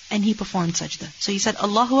 وَسَجَدَ. And he performed sajda. So he said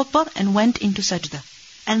Allahu Akbar and went into sajda.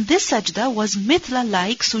 And this sajda was mithla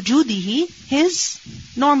like sujudihi, his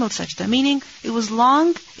normal sajda. Meaning it was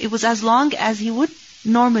as long as he would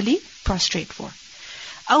normally prostrate for.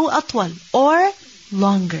 أو أطول, or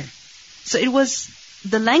longer. So it was,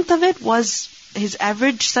 the length of it was his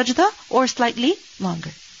average sajda or slightly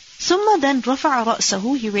longer. ثم then رفع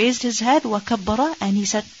رأسه, he raised his head, وكبر, and he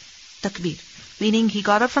said takbir. Meaning he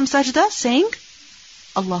got up from sajda saying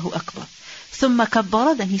Allahu Akbar. ثم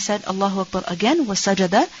كبر, then he said Allahu Akbar again,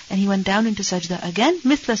 وسجد, and he went down into sajda again,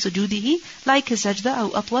 مثل سجوده, like his sajda,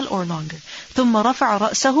 أو أطول, or longer. ثم رفع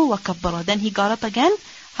رأسه وكبر, then he got up again.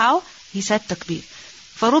 How? He said takbir.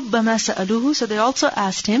 فَرُبَّمَا سَأَلُوهُ. So they also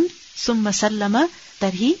asked him, ثُمَّ سَلَّمَ,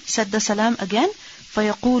 that he said the salam again.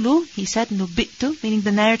 فَيَقُولُ, he said, نُبِّئْتُ, meaning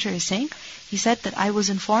the narrator is saying, he said that I was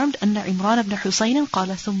informed, أَنَّ عِمْرَانَ ibn Husayn قَالَ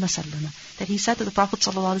ثُمَّ سَلَّمَ, that he said that the Prophet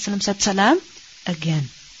ﷺ said salam again.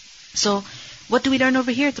 So, what do we learn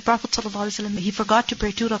over here? The Prophet ﷺ, he forgot to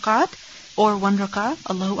pray 2 rak'at, or 1 rak'at,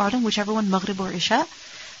 Allahu A'lam, whichever one, Maghrib or Isha.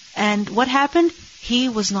 And what happened? He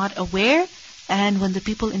was not aware, and when the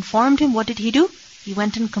people informed him, what did he do? He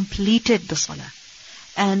went and completed the salah.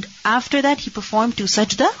 And after that, he performed 2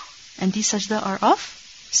 sajda, and these sajda are of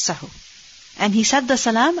sahu. And he said the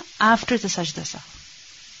salam after the sajda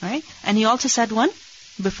sahu. Right? And he also said one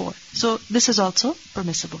before. So this is also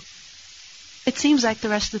permissible. It seems like the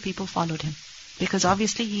rest of the people followed him, because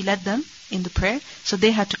obviously he led them in the prayer, so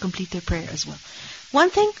they had to complete their prayer as well.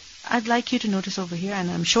 One thing I'd like you to notice over here,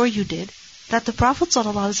 and I'm sure you did, that the Prophet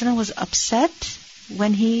ﷺ was upset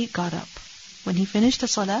when he got up. When he finished the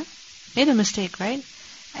salah, made a mistake, right?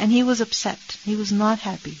 And he was upset. He was not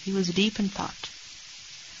happy. He was deep in thought.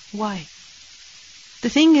 Why? The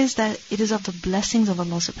thing is that it is of the blessings of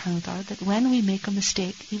Allah subhanahu wa ta'ala that when we make a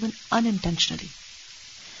mistake, even unintentionally,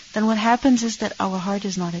 then what happens is that our heart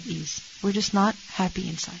is not at ease. We're just not happy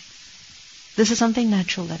inside. This is something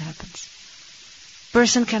natural that happens.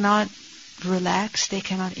 Person cannot relax, they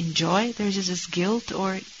cannot enjoy. There's just this guilt,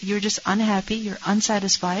 or you're just unhappy, you're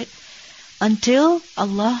unsatisfied, until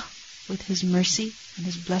Allah, with His mercy and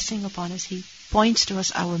His blessing upon us, He points to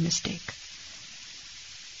us our mistake.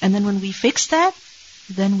 And then when we fix that,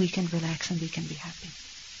 then we can relax and we can be happy.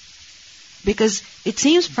 Because it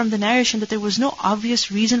seems from the narration that there was no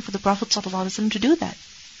obvious reason for the Prophet ﷺ to do that.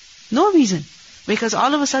 No reason. Because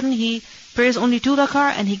all of a sudden he prays only 2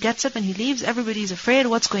 rak'ah and he gets up and he leaves. Everybody's afraid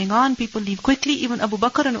what's going on. People leave quickly. Even Abu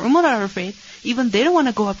Bakr and Umar are afraid. Even they don't want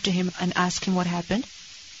to go up to him and ask him what happened.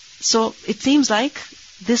 So it seems like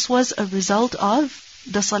this was a result of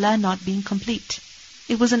the salah not being complete.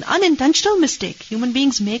 It was an unintentional mistake. Human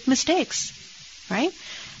beings make mistakes. Right?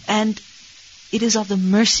 And it is of the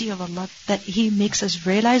mercy of Allah that He makes us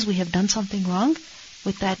realize we have done something wrong,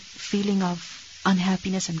 with that feeling of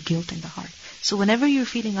unhappiness and guilt in the heart. So whenever you're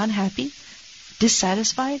feeling unhappy,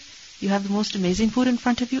 dissatisfied, you have the most amazing food in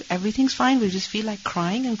front of you, everything's fine, we just feel like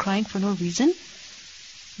crying and crying for no reason,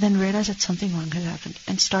 then realize that something wrong has happened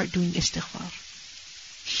and start doing istighfar.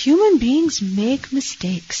 Human beings make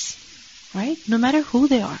mistakes, right? No matter who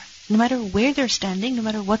they are, no matter where they're standing, no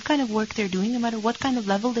matter what kind of work they're doing, no matter what kind of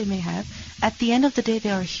level they may have, at the end of the day,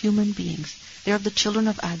 they are human beings. They are the children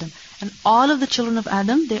of Adam. And all of the children of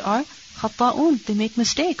Adam, they are khata'un. They make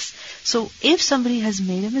mistakes. So if somebody has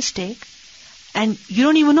made a mistake, and you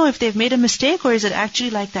don't even know if they've made a mistake or is it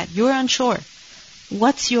actually like that, you're unsure.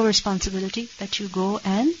 What's your responsibility? That you go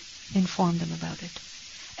and inform them about it.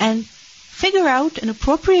 And figure out an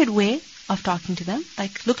appropriate way of talking to them.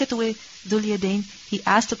 Like, look at the way Dhul Yadayn, he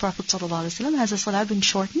asked the Prophet ﷺ, has the salah been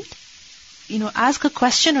shortened? ask a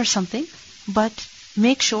question or something, but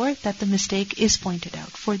make sure that the mistake is pointed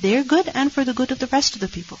out for their good and for the good of the rest of the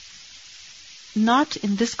people. Not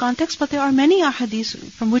in this context, but there are many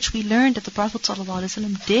ahadith from which we learned that the Prophet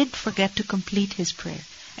ﷺ did forget to complete his prayer.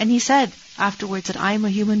 And he said afterwards that I am a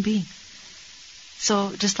human being.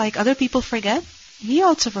 So just like other people forget, he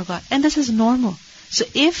also forgot. And this is normal. So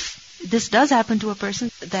if this does happen to a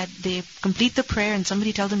person, that they complete the prayer and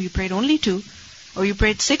somebody tells them you prayed only 2, or you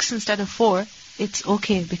prayed 6 instead of 4, it's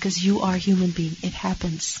okay because you are a human being. It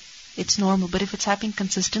happens. It's normal. But if it's happening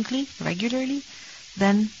consistently, regularly,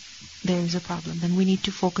 then there is a problem. Then we need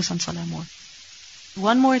to focus on salah more.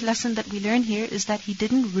 One more lesson that we learn here is that he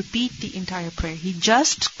didn't repeat the entire prayer. He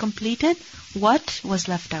just completed what was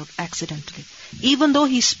left out accidentally. Even though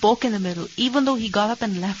he spoke in the middle, even though he got up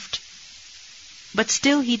and left, but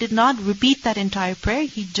still he did not repeat that entire prayer.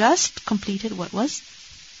 He just completed what was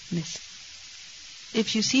missed.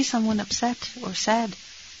 If you see someone upset or sad,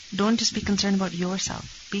 don't just be concerned about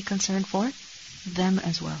yourself. Be concerned for them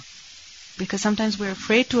as well. Because sometimes we're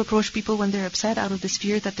afraid to approach people when they're upset out of this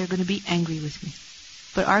fear that they're going to be angry with me.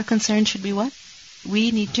 But our concern should be what?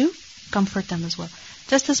 We need to comfort them as well.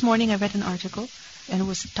 Just this morning I read an article and it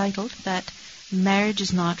was titled that marriage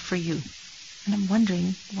is not for you. And I'm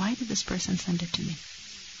wondering, why did this person send it to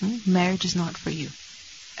me? Marriage is not for you.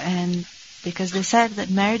 And because they said that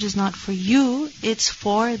marriage is not for you, it's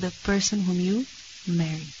for the person whom you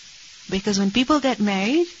marry. Because when people get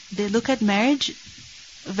married, they look at marriage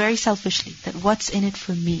very selfishly, that what's in it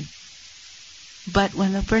for me. But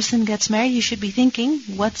when a person gets married, you should be thinking,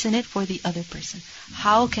 what's in it for the other person?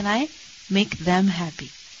 How can I make them happy?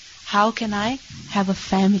 How can I have a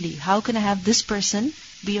family? How can I have this person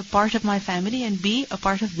be a part of my family and be a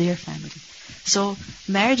part of their family? So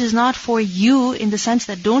marriage is not for you in the sense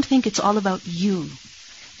that don't think it's all about you.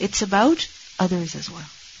 It's about others as well.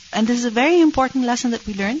 And this is a very important lesson that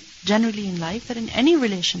we learn generally in life, that in any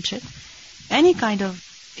relationship, any kind of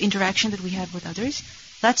interaction that we have with others,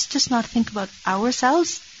 let's just not think about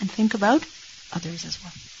ourselves and think about others as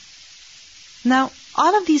well. Now,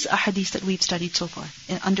 all of these ahadith that we've studied so far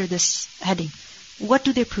under this heading, what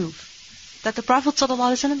do they prove? That the Prophet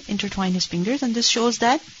ﷺ intertwined his fingers, and this shows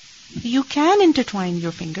that you can intertwine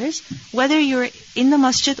your fingers whether you're in the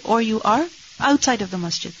masjid or you are outside of the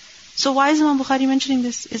masjid. So why is Imam Bukhari mentioning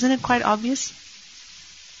this? Isn't it quite obvious?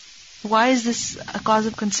 Why is this a cause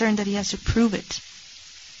of concern that he has to prove it?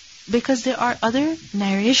 Because there are other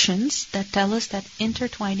narrations that tell us that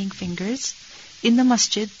intertwining fingers in the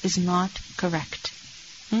masjid is not correct.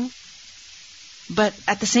 But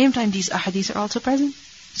at the same time, these ahadith are also present.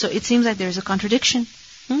 So it seems like there is a contradiction.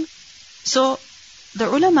 So the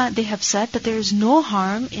ulama, they have said that there is no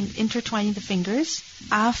harm in intertwining the fingers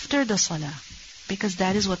after the salah, because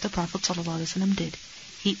that is what the Prophet ﷺ did.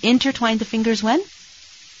 He intertwined the fingers when?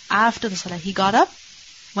 After the salah. He got up,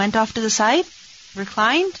 went off to the side,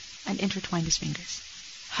 reclined, and intertwined his fingers.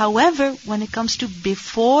 However, when it comes to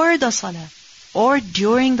before the salah or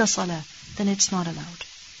during the salah, then it's not allowed.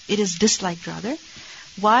 It is disliked rather.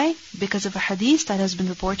 Why? Because of a hadith that has been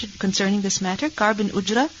reported concerning this matter. Ka'b bin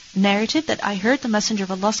Ujra narrated that I heard the Messenger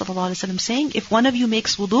of Allah ﷺ saying, if one of you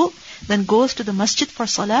makes wudu, then goes to the masjid for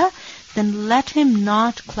salah, then let him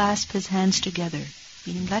not clasp his hands together.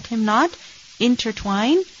 Meaning, let him not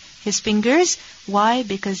intertwine his fingers. Why?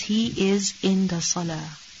 Because he is in the salah.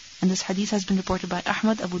 And this hadith has been reported by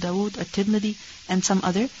Ahmad, Abu Dawood, At-Tirmidhi, and some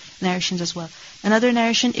other narrations as well. Another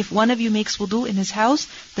narration, if one of you makes wudu in his house,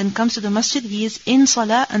 then comes to the masjid, he is in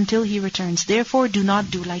salah until he returns. Therefore, do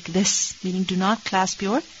not do like this. Meaning, do not clasp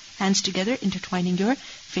your hands together, intertwining your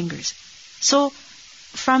fingers. So,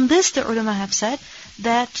 from this, the ulama have said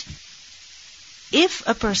that if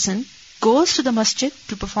a person goes to the masjid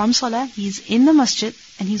to perform salah, he's in the masjid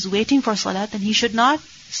and he's waiting for salah, then he should not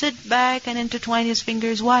sit back and intertwine his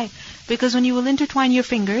fingers. Why? Because when you will intertwine your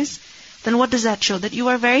fingers, then what does that show? That you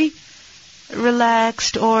are very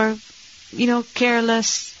relaxed or,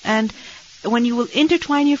 careless. And when you will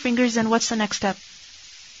intertwine your fingers, then what's the next step?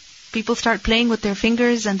 People start playing with their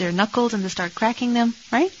fingers and their knuckles and they start cracking them,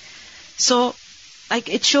 right? So,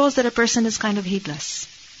 it shows that a person is kind of heedless.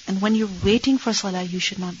 And when you're waiting for salah, you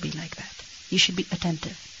should not be like that. You should be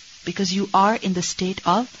attentive. Because you are in the state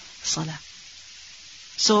of salah.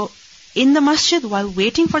 So, in the masjid, while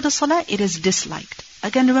waiting for the salah, it is disliked.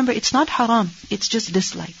 Again, remember, it's not haram, it's just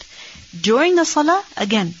disliked. During the salah,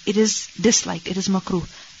 again, it is disliked, it is makruh.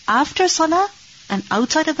 After salah and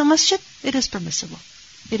outside of the masjid, it is permissible.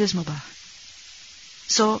 It is mubah.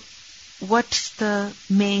 So, what's the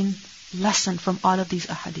main lesson from all of these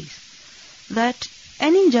ahadith? That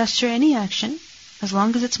any gesture, any action, as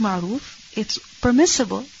long as it's ma'roof, it's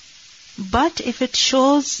permissible But if it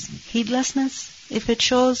shows heedlessness, if it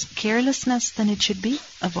shows carelessness, then it should be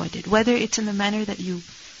avoided. Whether it's in the manner that you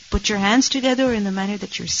put your hands together or in the manner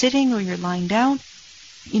that you're sitting or you're lying down,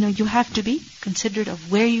 you have to be considerate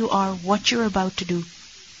of where you are, what you're about to do,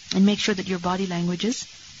 and make sure that your body language is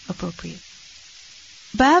appropriate.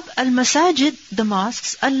 Bab al-masajid, the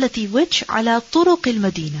mosques, allati which ala turuq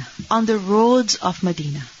al-Madina, on the roads of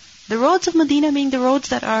Medina. The roads of Medina mean the roads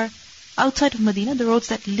that are outside of Medina, the roads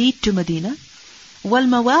that lead to Medina. Wal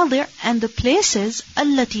mawadi', and the places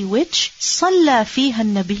allati which salla fiha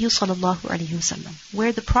an-nabiy sallallahu alayhi wasallam,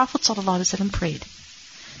 where the Prophet sallallahu alayhi wasallam prayed.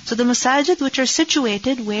 So the masajid which are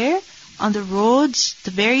situated where? On the roads,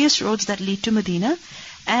 the various roads that lead to Medina,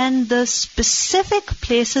 and the specific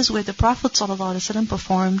places where the Prophet ﷺ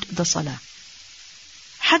performed the salah.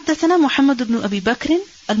 حدثنا محمد بن أبي بكر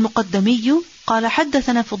المقدمي قال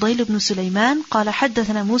حدثنا فضيل بن سليمان قال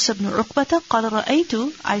حدثنا موسى بن عقبة قال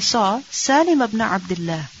رأيت, I saw سالم بن عبد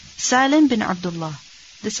الله, Salim bin Abdullah.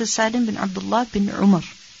 This is Salim bin Abdullah bin Umar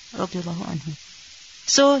رضي الله عنه.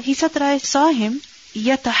 So he said that I saw him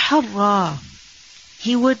يتحرى.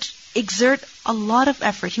 He would exert a lot of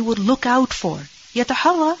effort. He would look out for.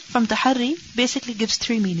 Yataharra from tahari basically gives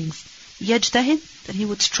three meanings. Yajtahid, that he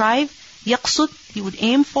would strive. Yaqsud, he would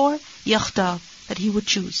aim for. Yakhtar, that he would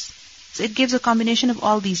choose. So it gives a combination of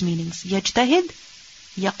all these meanings. Yajtahid,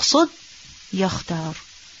 Yaqsud, Yakhtar.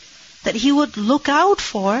 That he would look out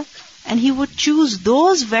for and he would choose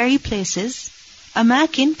those very places,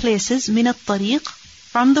 amakin, places, min at-tariq,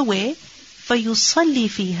 from the way, fayusalli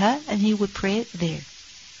fiha, and he would pray there.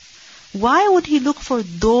 Why would he look for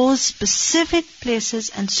those specific places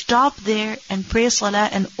and stop there and pray salah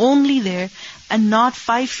and only there and not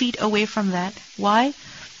 5 feet away from that? Why?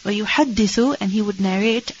 وَيُحَدِّثُ, and he would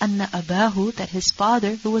narrate أَنَّ أَبَاهُ, that his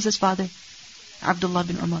father, who was his father? Abdullah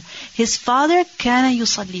bin Umar. His father كَانَ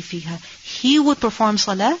يُصَلِّي فِيهَا. He would perform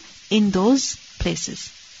salah in those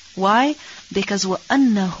places. Why? Because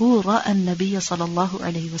وَأَنَّهُ رَأَى النَّبِيَّ صَلَى اللَّهُ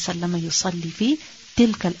عَلَيْهِ وَسَلَّمَ يُصَلِّي فِي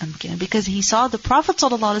تِلْكَ الْأَمْكِنَةِ, because he saw the Prophet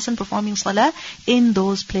ﷺ performing salah in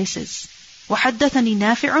those places. وَحَدَّثَنِي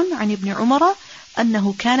نَافِعٌ عَنِ ابْنِ عُمَرَ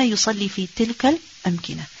أَنَّهُ كَانَ يُصَلِّي فِي تِلْكَ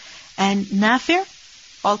الْأَمْكِنَةِ. And Nafi'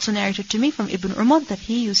 also narrated to me from Ibn Umar that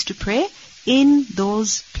he used to pray in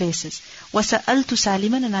those places. وَسَأَلْتُ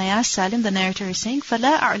سَالِمًا, and I asked Salim, the narrator is saying,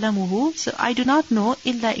 فَلَا أَعْلَمُهُ, so I do not know,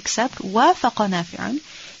 إِلَّا except وَافَقَ نَافِعًا,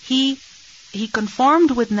 he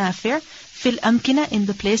conformed with Nafi' fil amkina, in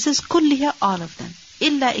the places, kulliha, all of them.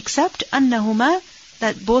 Illa, except annahuma,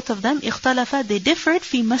 that both of them, ikhtalafa, they differed,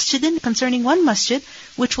 fi masjidin, concerning one masjid,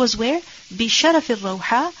 which was where? Bi sharaf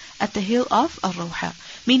al-Rawha, at the hill of al-Rawha.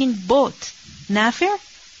 Meaning both Nafi'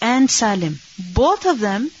 and Salim, both of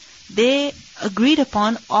them, they agreed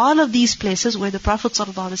upon all of these places where the Prophet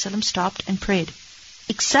ﷺ stopped and prayed.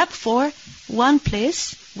 Except for one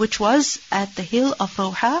place, which was at the hill of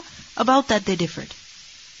Rawha. About that they differed.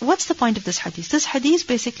 What's the point of this hadith? This hadith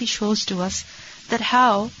basically shows to us that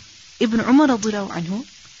how Ibn Umar radhiyallahu anhu,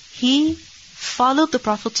 he followed the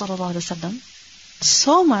Prophet ﷺ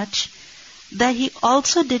so much that he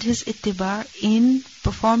also did his ittiba in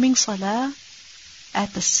performing salah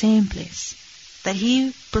at the same place. That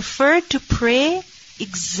he preferred to pray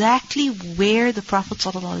exactly where the Prophet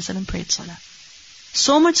ﷺ prayed salah.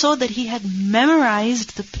 So much so that he had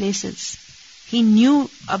memorized the places. He knew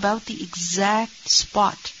about the exact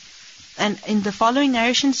spot. And in the following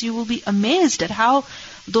narrations, you will be amazed at how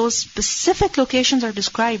those specific locations are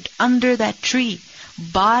described, under that tree,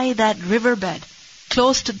 by that riverbed,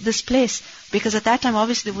 close to this place. Because at that time,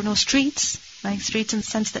 obviously, there were no streets, like streets in the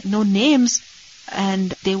sense that no names,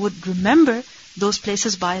 and they would remember those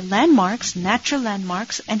places by landmarks, natural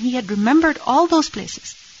landmarks, and he had remembered all those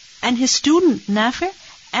places. And his student, Nafi',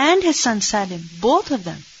 and his son, Salim, both of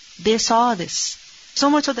them, they saw this.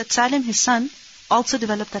 So much so that Salim, his son, also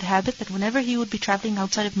developed that habit that whenever he would be traveling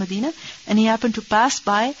outside of Medina and he happened to pass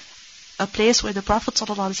by a place where the Prophet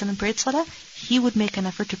ﷺ prayed salah, he would make an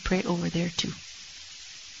effort to pray over there too.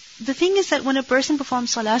 The thing is that when a person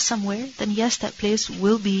performs salah somewhere, then yes, that place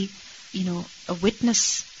will be, a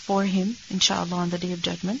witness for him, inshallah, on the Day of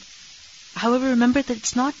Judgment. However, remember that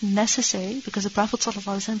it's not necessary, because the Prophet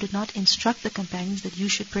ﷺ did not instruct the companions that you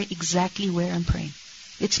should pray exactly where I'm praying.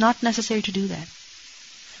 It's not necessary to do that.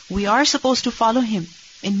 We are supposed to follow him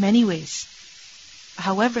in many ways.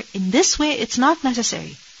 However, in this way, it's not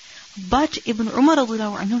necessary. But Ibn Umar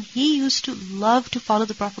radhiyallahu anhu, he used to love to follow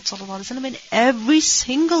the Prophet ﷺ in every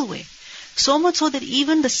single way. So much so that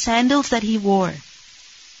even the sandals that he wore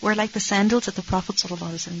were like the sandals that the Prophet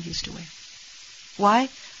ﷺ used to wear. Why?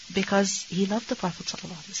 Because he loved the Prophet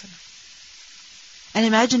ﷺ. And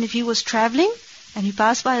imagine if he was traveling and he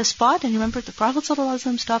passed by a spot and he remembered the Prophet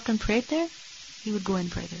ﷺ stopped and prayed there, he would go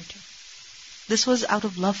and pray there too. This was out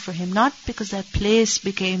of love for him, not because that place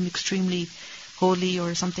became extremely holy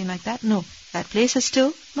or something like that. No, that place is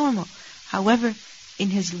still normal. However, in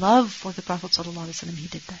his love for the Prophet ﷺ, he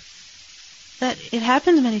did that. That it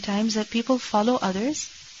happens many times that people follow others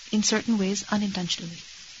in certain ways unintentionally,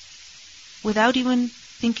 without even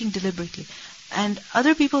thinking deliberately. And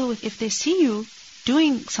other people, if they see you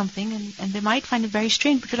doing something, and they might find it very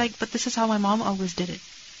strange, but you're like, but this is how my mom always did it.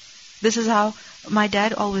 This is how my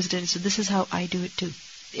dad always did it, so this is how I do it too.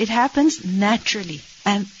 It happens naturally.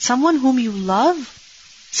 And someone whom you love,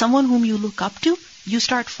 someone whom you look up to, you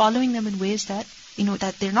start following them in ways that,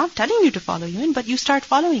 that they're not telling you to follow you in, but you start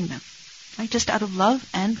following them. Right? Just out of love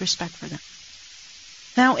and respect for them.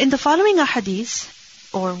 Now, in the following ahadith,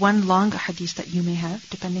 or one long ahadith that you may have,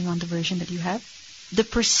 depending on the version that you have, the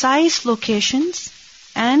precise locations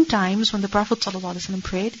and times when the Prophet ﷺ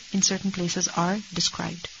prayed in certain places are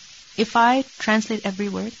described. If I translate every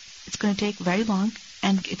word, it's going to take very long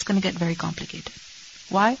and it's going to get very complicated.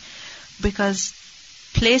 Why? Because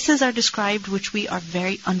places are described which we are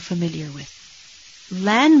very unfamiliar with.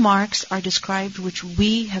 Landmarks are described which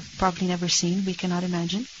we have probably never seen, we cannot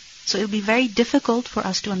imagine. So it will be very difficult for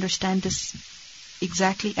us to understand this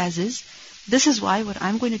exactly as is. This is why what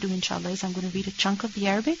I'm going to do, inshallah, is I'm going to read a chunk of the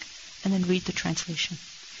Arabic and then read the translation.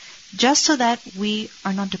 Just so that we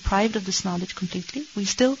are not deprived of this knowledge completely. We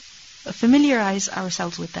still familiarize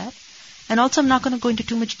ourselves with that. And also I'm not going to go into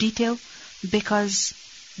too much detail because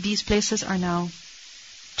these places are now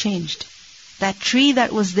changed. That tree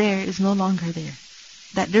that was there is no longer there.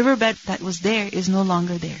 That riverbed that was there is no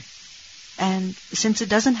longer there. And since it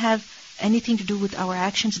doesn't have anything to do with our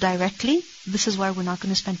actions directly, this is why we're not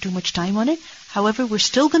going to spend too much time on it. However, we're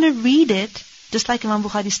still going to read it, just like Imam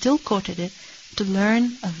Bukhari still quoted it, to learn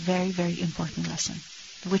a very, very important lesson,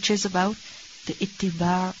 which is about the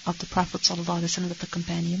ittiba' of the Prophet ﷺ that the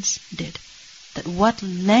companions did. That what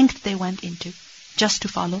length they went into just to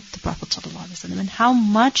follow the Prophet ﷺ, and how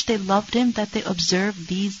much they loved him that they observed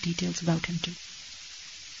these details about him too.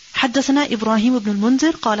 حدثنا إبراهيم بن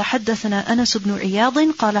المنذر قال حدثنا أنس بن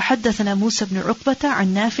عياض قال حدثنا موسى بن عقبة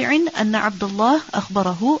عن نافع أن عبد الله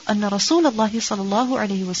أخبره أن رسول الله صلى الله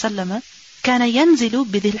عليه وسلم كان ينزل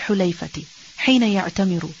بذي الحليفة حين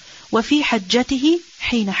يعتمر وفي حجته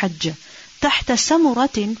حين حج تحت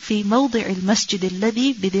سمرة في موضع المسجد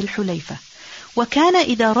الذي بذي الحليفة وكان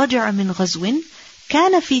إذا رجع من غزو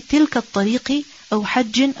كان في تلك الطريق أو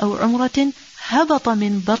حج أو عمرة هبط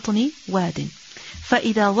من بطن واد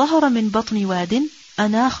فإذا ظهر من بطن واد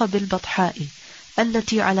أناخ بالبطحاء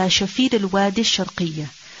التي على شفير الوادي الشرقية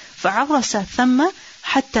فعرس ثم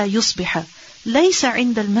حتى يصبح ليس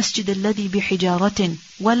عند المسجد الذي بحجارة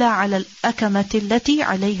ولا على الأكمة التي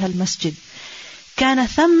عليها المسجد كان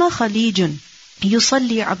ثم خليج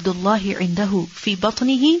يصلي عبد الله عنده في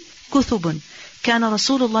بطنه كثب كان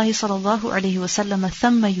رسول الله صلى الله عليه وسلم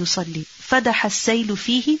ثم يصلي فدح السيل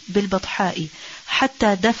فيه بالبطحاء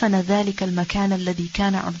حتى دفن ذلك المكان الذي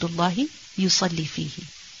كان عبد الله يصلي فيه.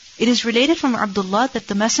 It is related from Abdullah that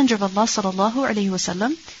the Messenger of Allah صلى الله عليه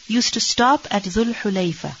وسلم used to stop at Dhul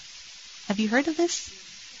Hulayfa. Have you heard of this?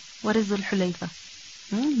 What is Dhul Hulayfa?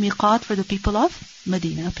 Miqat for the people of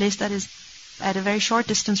Medina, a place that is at a very short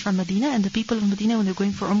distance from Medina, and the people of Medina, when they're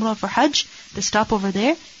going for Umrah or for Hajj, they stop over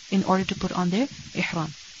there in order to put on their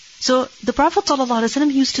ihram. So the Prophet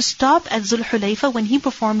ﷺ used to stop at Dhul Hulayfa when he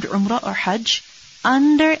performed Umrah or Hajj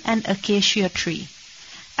under an acacia tree,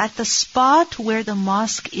 at the spot where the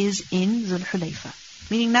mosque is in Dhul Hulayfa.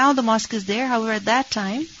 Meaning now the mosque is there, however at that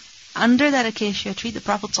time, under that acacia tree, the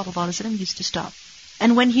Prophet ﷺ used to stop.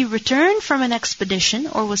 And when he returned from an expedition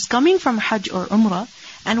or was coming from Hajj or Umrah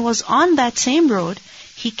and was on that same road,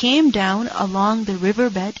 he came down along the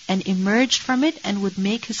riverbed and emerged from it and would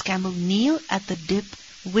make his camel kneel at the dip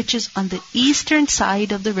which is on the eastern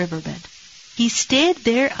side of the riverbed. He stayed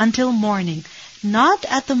there until morning, not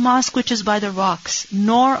at the mosque which is by the rocks,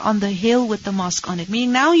 nor on the hill with the mosque on it.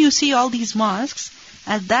 Meaning now you see all these mosques.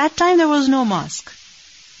 At that time there was no mosque.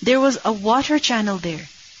 There was a water channel there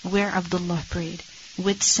where Abdullah prayed,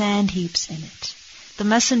 with sand heaps in it. The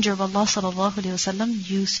Messenger of Allah ﷺ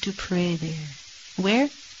used to pray there. Where?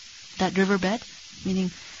 That riverbed,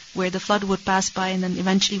 meaning where the flood would pass by and then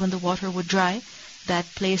eventually when the water would dry, that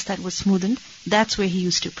place that was smoothened, that's where he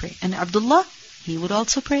used to pray. And Abdullah, he would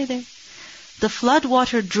also pray there. The flood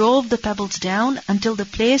water drove the pebbles down until the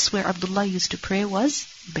place where Abdullah used to pray was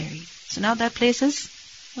buried. So now that place is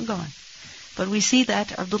gone. But we see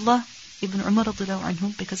that Abdullah ibn Umar radhiyallahu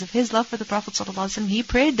anhu, because of his love for the Prophet ﷺ, he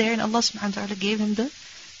prayed there and Allah subhanahu wa ta'ala gave him the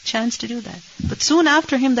chance to do that. But soon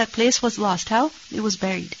after him, that place was lost. How? It was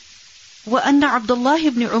buried. وأن عبد الله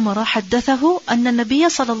بن عمر حدثه أن النبي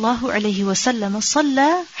صلى الله عليه وسلم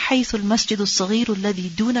صلى حيث المسجد الصغير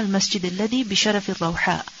الذي دون المسجد الذي بشرف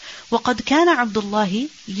الروحاء وقد كان عبد الله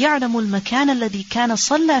يعلم المكان الذي كان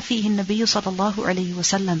صلى فيه النبي صلى الله عليه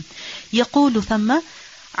وسلم يقول ثم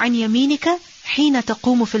عن يمينك حين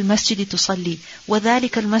تقوم في المسجد تصلي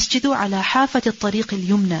وذلك المسجد على حافة الطريق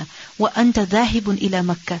اليمنى وأنت ذاهب إلى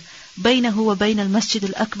مكة بينه وبين المسجد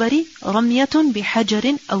الأكبر رمية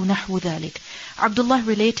بحجر أو نحو ذلك. Abdullah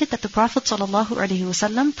related that the Prophet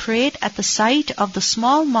ﷺ prayed at the site of the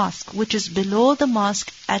small mosque which is below the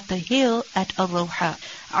mosque at the hill at Al-Rawha.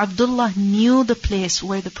 Abdullah knew the place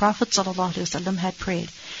where the Prophet ﷺ had prayed.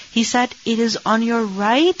 He said, it is on your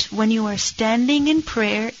right when you are standing in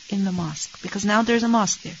prayer in the mosque. Because now there's a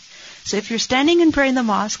mosque there. So if you're standing in prayer in the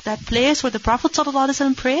mosque, that place where the Prophet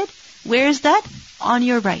ﷺ prayed, where is that? On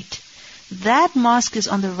your right. That mosque is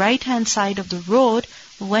on the right-hand side of the road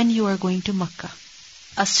when you are going to Makkah.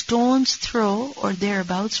 A stone's throw or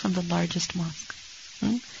thereabouts from the largest mosque.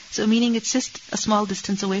 So meaning it's just a small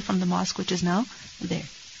distance away from the mosque which is now there.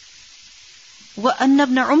 وأن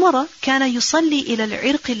ابن عمر كان يصلي إلى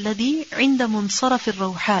العرق الذي عند منصرف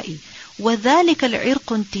الروحاء وذلك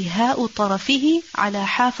العرق انتهاء طرفه على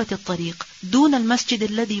حافة الطريق دون المسجد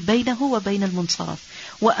الذي بينه وبين المنصرف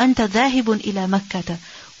وأنت ذاهب إلى مكة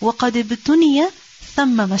وقد ابتني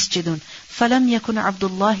ثم مسجد فلم يكن عبد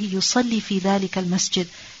الله يصلي في ذلك المسجد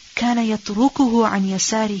كان يتركه عن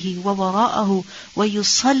يساره ووراءه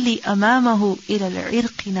ويصلي أمامه إلى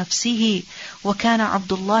العرق نفسه وكان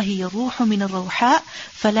عبد الله يروح من الروحاء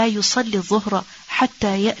فلا يصلي الظهر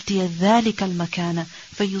حتى يأتي ذلك المكان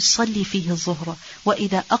فيصلي فيه الظهر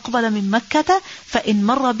وإذا أقبل من مكة فإن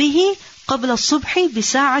مر به قبل الصبح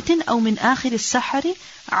بساعة أو من آخر السحر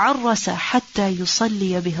عرس حتى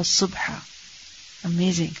يصلي بها الصبح.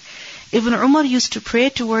 Amazing. Ibn Umar used to pray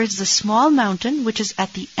towards the small mountain which is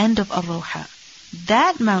at the end of Ar-Rawha.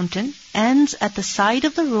 That mountain ends at the side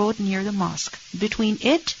of the road near the mosque, between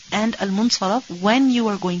it and Al-Munsaraf when you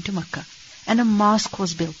are going to Makkah. And a mosque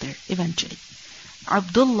was built there eventually.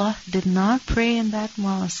 Abdullah did not pray in that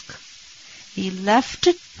mosque. He left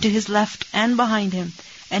it to his left and behind him,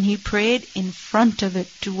 and he prayed in front of it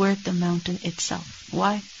toward the mountain itself.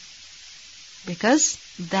 Why? Because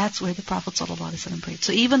that's where the Prophet ﷺ prayed.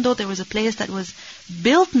 So even though there was a place that was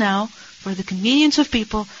built now for the convenience of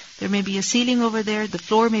people, there may be a ceiling over there, the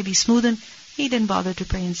floor may be smoothened, he didn't bother to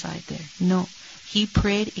pray inside there. No, he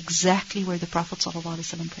prayed exactly where the Prophet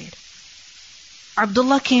ﷺ prayed.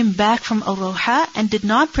 Abdullah came back from Al-Rawha and did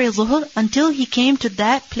not pray Zuhr until he came to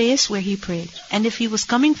that place where he prayed. And if he was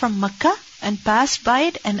coming from Makkah and passed by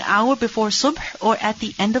it an hour before Subh or at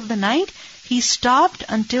the end of the night, he stopped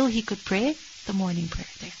until he could pray the morning prayer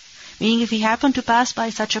there. Meaning if he happened to pass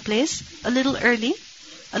by such a place a little early,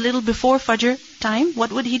 a little before Fajr time,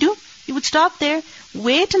 what would he do? He would stop there,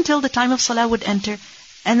 wait until the time of Salah would enter,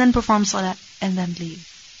 and then perform Salah, and then leave.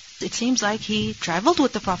 It seems like he traveled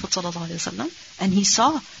with the Prophet ﷺ, and he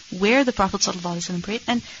saw where the Prophet ﷺ prayed,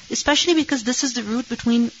 and especially because this is the route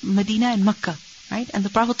between Medina and Makkah, right? And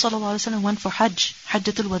the Prophet ﷺ went for Hajj,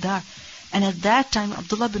 Hajjatul Wada, and at that time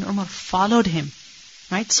Abdullah bin Umar followed him.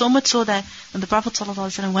 Right? So much so that when the Prophet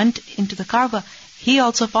ﷺ went into the Kaaba, he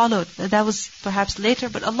also followed. That was perhaps later,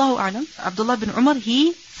 but Allahu A'lam. Abdullah bin Umar,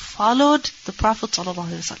 he followed the Prophet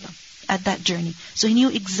ﷺ at that journey. So he knew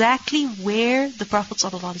exactly where the Prophet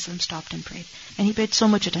ﷺ stopped and prayed. And he paid so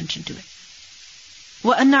much attention to it.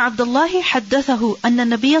 وأن عبد الله حدثه أن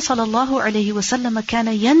النبي صلى الله عليه وسلم كان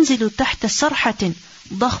ينزل تحت سرحة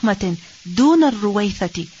ضخمة دون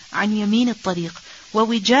الرويثة عن يمين الطريق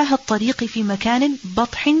ووجاه الطريق في مكان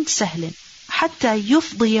بطح سهل حتى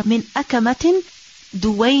يفضي من أكمة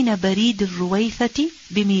دوين بريد الرويثة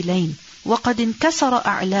بميلين وقد انكسر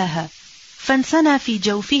أعلاها فانثنى في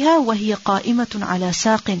جوفها وهي قائمة على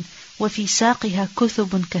ساق وفي ساقها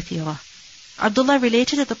كثب كثيرة. Abdullah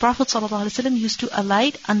related that the Prophet ﷺ used to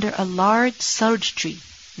alight under a large surge tree,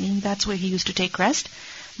 meaning that's where he used to take rest,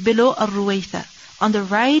 below Ar-Ruwaytha, on the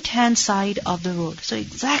right-hand side of the road. So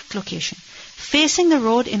exact location. Facing the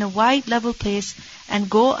road in a wide level place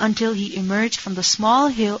and go until he emerged from the small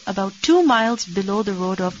hill about 2 miles below the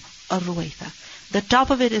road of Ar-Ruwaytha. The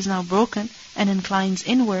top of it is now broken and inclines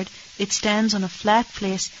inward. It stands on a flat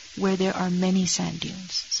place where there are many sand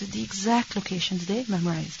dunes. So the exact locations they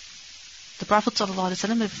memorized. The Prophet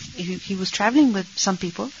ﷺ, if he was traveling with some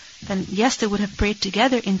people, then yes, they would have prayed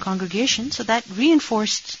together in congregation. So that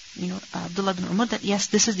reinforced, Abdullah bin Umar that yes,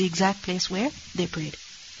 this is the exact place where they prayed.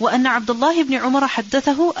 وأن عبد الله بن عمر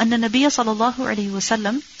حدثه أن النبي صلى الله عليه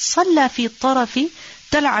وسلم صلى في الطرف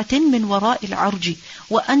تلعة من وراء العرج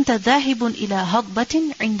وأنت ذاهب إلى هضبة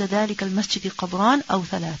عند ذلك المسجد قبران أو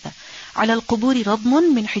 3 على القبور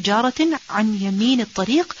رضم من حجارة عن يمين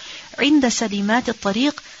الطريق عند سلمات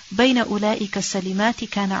الطريق بين أولئك السلمات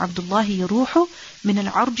كان عبد الله يروح من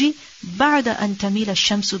العرج بعد أن تميل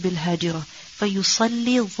الشمس بالهاجرة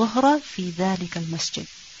فيصلي الظهر في ذلك المسجد.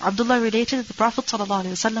 Abdullah related that the Prophet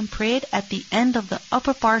ﷺ prayed at the end of the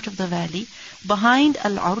upper part of the valley behind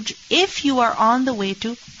Al-Arj if you are on the way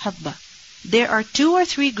to Hadba. There are 2 or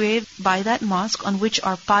 3 graves by that mosque on which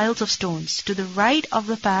are piles of stones to the right of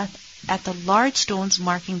the path at the large stones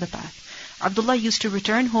marking the path. Abdullah used to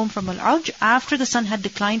return home from Al-Arj after the sun had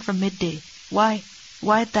declined from midday. Why?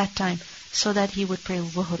 Why at that time? So that he would pray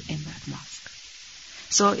Dhuhr in that mosque.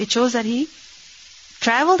 So it shows that he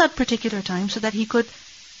traveled at particular time so that he could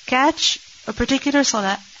catch a particular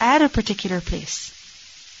salah at a particular place.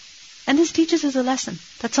 And this teaches us a lesson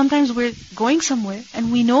that sometimes we're going somewhere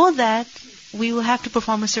and we know that we will have to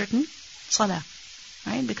perform a certain salah,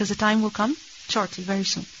 right? Because the time will come shortly, very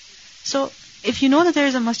soon. So if you know that there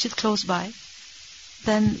is a masjid close by,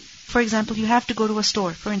 then, for example, you have to go to a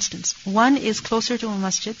store, for instance. One is closer to a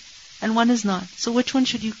masjid and one is not. So which one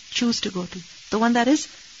should you choose to go to? The one that is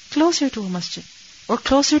closer to a masjid or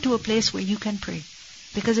closer to a place where you can pray.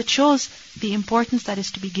 Because it shows the importance that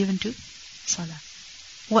is to be given to salah.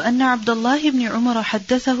 وأن عبد الله بن عمر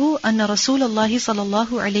حدثه أن رسول الله صلى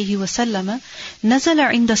الله عليه وسلم نزل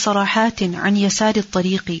عند صراحات عن يسار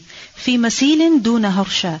الطريق في مسيل دون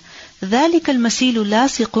هرشا ذلك المسيل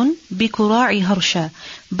لاصق بكراع هرشا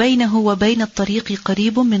بينه وبين الطريق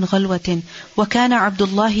قريب من غلوة وكان عبد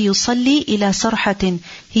الله يصلي إلى صرحة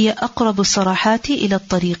هي أقرب الصراحات إلى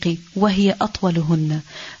الطريق وهي أطولهن.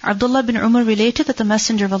 Abdullah bin Umar related that the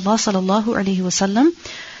Messenger of Allah صلى الله عليه وسلم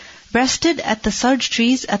rested at the sarj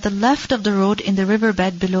trees at the left of the road in the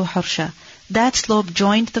riverbed below Harsha. That slope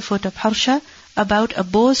joined the foot of Harsha about a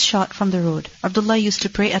bow's shot from the road. Abdullah used to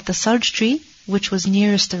pray at the sarj tree which was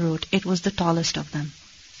nearest the road. It was the tallest of them.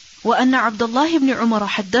 وأن عبد الله بن عمر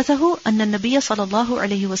حدثه أن النبي صلى الله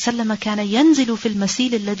عليه وسلم كان ينزل في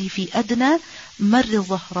المسيل الذي في أدنى مر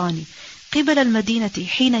الظهران قبل المدينة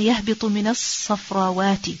حين يهبط من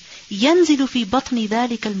الصفراوات ينزل في بطن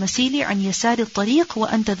ذلك المسيل عن يسار الطريق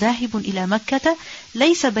وأنت ذاهب إلى مكة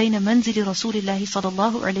ليس بين منزل رسول الله صلى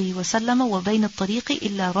الله عليه وسلم وبين الطريق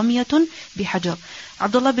إلا رمية بحجر.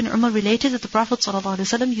 Abdullah bin Umar related that the Prophet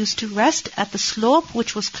ﷺ used to rest at the slope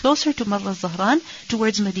which was closer to Marra al-Zahran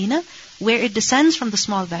towards Medina, where it descends from the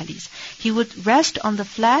small valleys. He would rest on the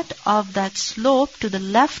flat of that slope to the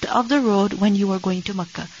left of the road when you were going to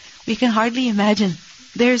Makkah. We can hardly imagine.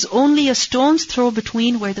 There is only a stone's throw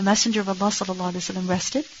between where the Messenger of Allah ﷺ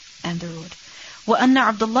rested and the road. وأن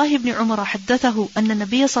عبد الله بن عمر حدثه أن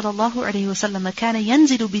النبي صلى الله عليه وسلم كان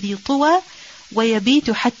ينزل بذي طوى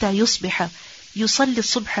ويبيت حتى يصبح يصلي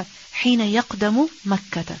الصبح حين يقدم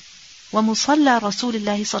مكة ومصلى رسول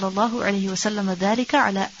الله صلى الله عليه وسلم ذلك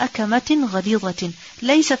على أكمة غليظة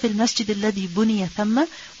ليس في المسجد الذي بني ثم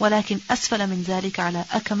ولكن أسفل من ذلك على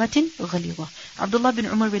أكمة غليظة. Abdullah bin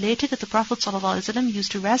Umar related that the Prophet ﷺ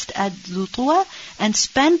used to rest at Zutuwa and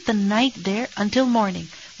spent the night there until morning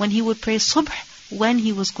when he would pray Subh when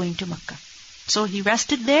he was going to Makkah. So he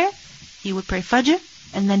rested there, he would pray Fajr,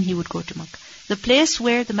 and then he would go to Makkah. The place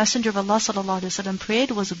where the Messenger of Allah ﷺ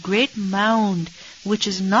prayed was a great mound which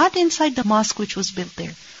is not inside the mosque which was built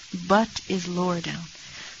there, but is lower down.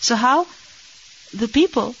 So how the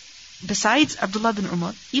people, besides Abdullah bin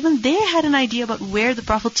Umar, even they had an idea about where the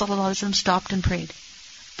Prophet ﷺ stopped and prayed.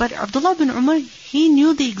 But Abdullah bin Umar, he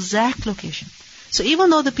knew the exact location. So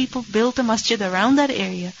even though the people built a masjid around that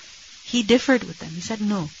area, he differed with them. He said,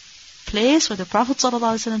 no, place where the Prophet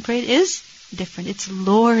ﷺ prayed is different. It's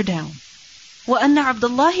lower down. وأن عبد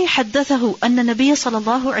الله حدثه أن النبي صلى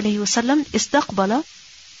الله عليه وسلم استقبل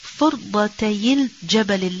فرضتي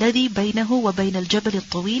الجبل الذي بينه وبين الجبل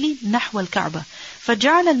الطويل نحو الكعبة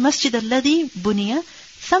فجعل المسجد الذي بني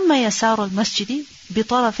ثم يسار المسجد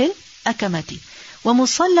بطرف الأكمة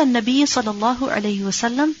ومصلى النبي صلى الله عليه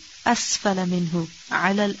وسلم أسفل منه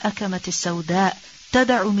على الأكمة السوداء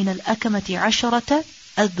تدع من الأكمة 10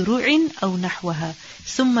 أذرع أو نحوها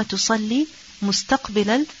ثم تصلي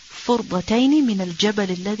مستقبل الفرضتين من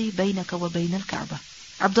الجبل الذي بينك وبين الكعبة.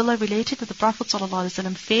 Abdullah related that the Prophet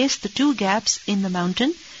ﷺ faced the 2 gaps in the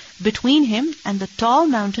mountain between him and the tall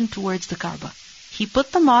mountain towards the Kaaba. He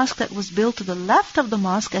put the mosque that was built to the left of the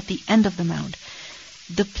mosque at the end of the mound.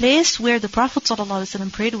 The place where the Prophet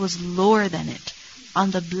ﷺ prayed was lower than it,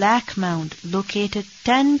 on the black mound located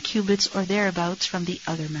 10 cubits or thereabouts from the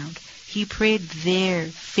other mound. He prayed there,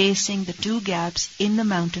 facing the 2 gaps in the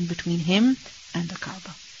mountain between him and the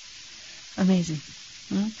Kaaba. Amazing.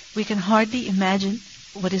 We can hardly imagine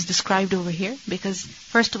what is described over here, because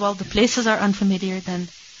first of all, the places are unfamiliar, then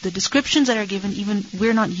the descriptions that are given, even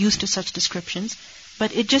we're not used to such descriptions,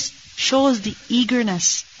 but it just shows the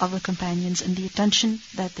eagerness of the companions and the attention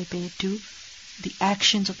that they paid to the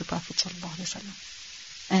actions of the Prophet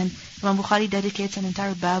ﷺ. And Imam Bukhari dedicates an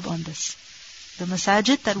entire bab on this. The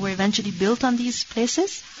masajid that were eventually built on these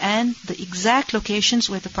places and the exact locations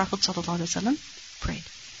where the Prophet ﷺ prayed.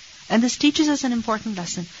 And this teaches us an important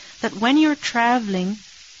lesson, that when you're traveling,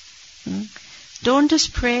 don't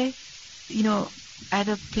just pray, at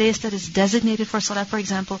a place that is designated for salah. For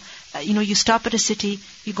example, you stop at a city,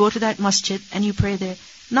 you go to that masjid and you pray there.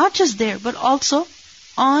 Not just there, but also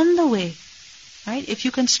on the way. Right? If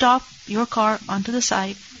you can stop your car onto the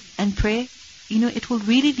side and pray, it will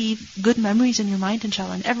really leave good memories in your mind,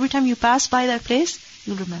 inshallah. And every time you pass by that place,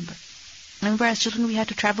 you'll remember. Remember, as children, we had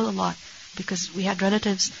to travel a lot because we had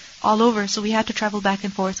relatives all over, so we had to travel back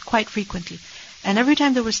and forth quite frequently. And every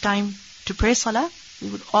time there was time to pray salah, we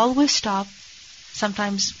would always stop,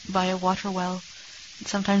 sometimes by a water well,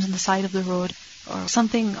 sometimes on the side of the road, or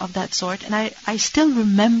something of that sort. And I still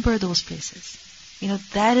remember those places.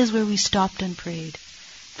 That is where we stopped and prayed.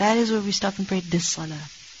 That is where we stopped and prayed this salah.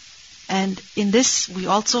 And in this, we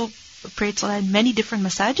also prayed salah in many different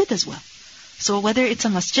masajid as well. So whether it's a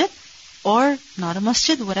masjid or not a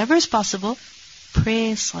masjid, whatever is possible,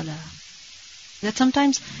 pray salah. That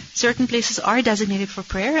sometimes certain places are designated for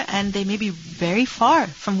prayer and they may be very far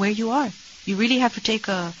from where you are. You really have to take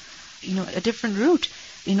a different route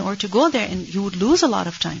in order to go there, and you would lose a lot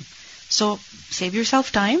of time. So save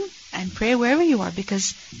yourself time and pray wherever you are,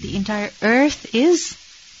 because the entire earth is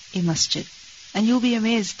a masjid. And you'll be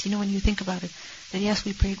amazed, when you think about it, that yes,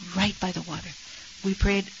 we prayed right by the water. We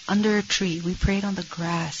prayed under a tree. We prayed on the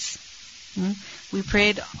grass. We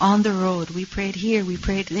prayed on the road. We prayed here. We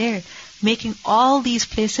prayed there. Making all these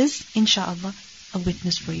places, inshallah, a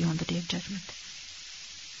witness for you on the Day of Judgment.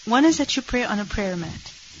 One is that you pray on a prayer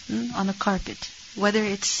mat, on a carpet, whether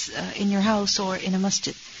it's in your house or in a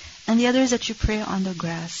masjid. And the other is that you pray on the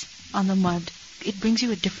grass, on the mud. It brings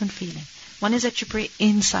you a different feeling. One is that you pray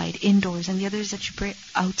inside, indoors, and the other is that you pray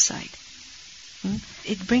outside.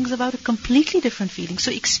 It brings about a completely different feeling.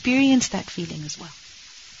 So experience that feeling as well.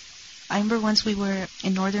 I remember once we were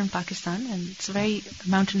in northern Pakistan, and it's a very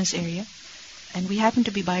mountainous area, and we happened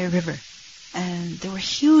to be by a river. And there were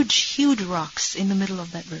huge, huge rocks in the middle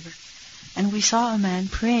of that river. And we saw a man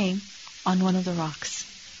praying on one of the rocks.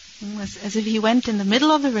 It was as if he went in the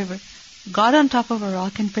middle of the river, got on top of a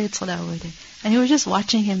rock and prayed salah over there. And he was just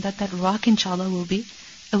watching him, that rock, inshallah, will be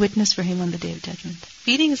a witness for him on the Day of Judgment.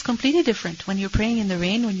 Feeling is completely different. When you're praying in the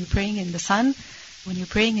rain, when you're praying in the sun, when you're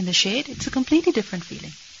praying in the shade, it's a completely different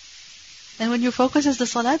feeling. And when your focus is the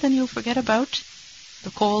salah, then you'll forget about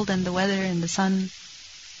the cold and the weather and the sun.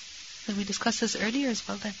 And we discussed this earlier as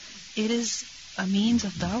well, that it is a means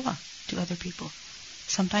of da'wah to other people.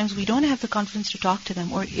 Sometimes we don't have the confidence to talk to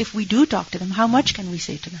them, or if we do talk to them, how much can we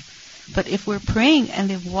say to them? But if we're praying and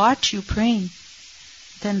they watch you praying,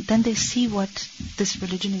 then they see what this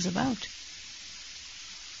religion is about.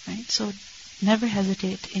 Right? So never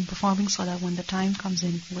hesitate in performing salah when the time comes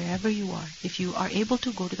in, wherever you are. If you are able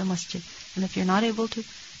to, go to the masjid. And if you're not able to,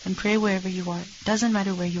 then pray wherever you are. Doesn't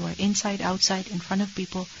matter where you are, inside, outside, in front of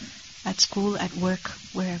people, at school, at work,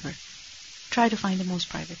 wherever. Try to find the most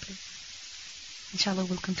private place. Inshallah,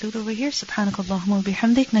 we'll conclude over here. Subhanakallahumma wa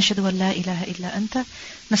bihamdik. Nashhadu an la ilaha illa anta.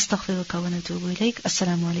 Nastaghfiruka wa natubu ilayk.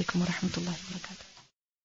 Assalamu alaikum wa rahmatullahi wa barakatuh.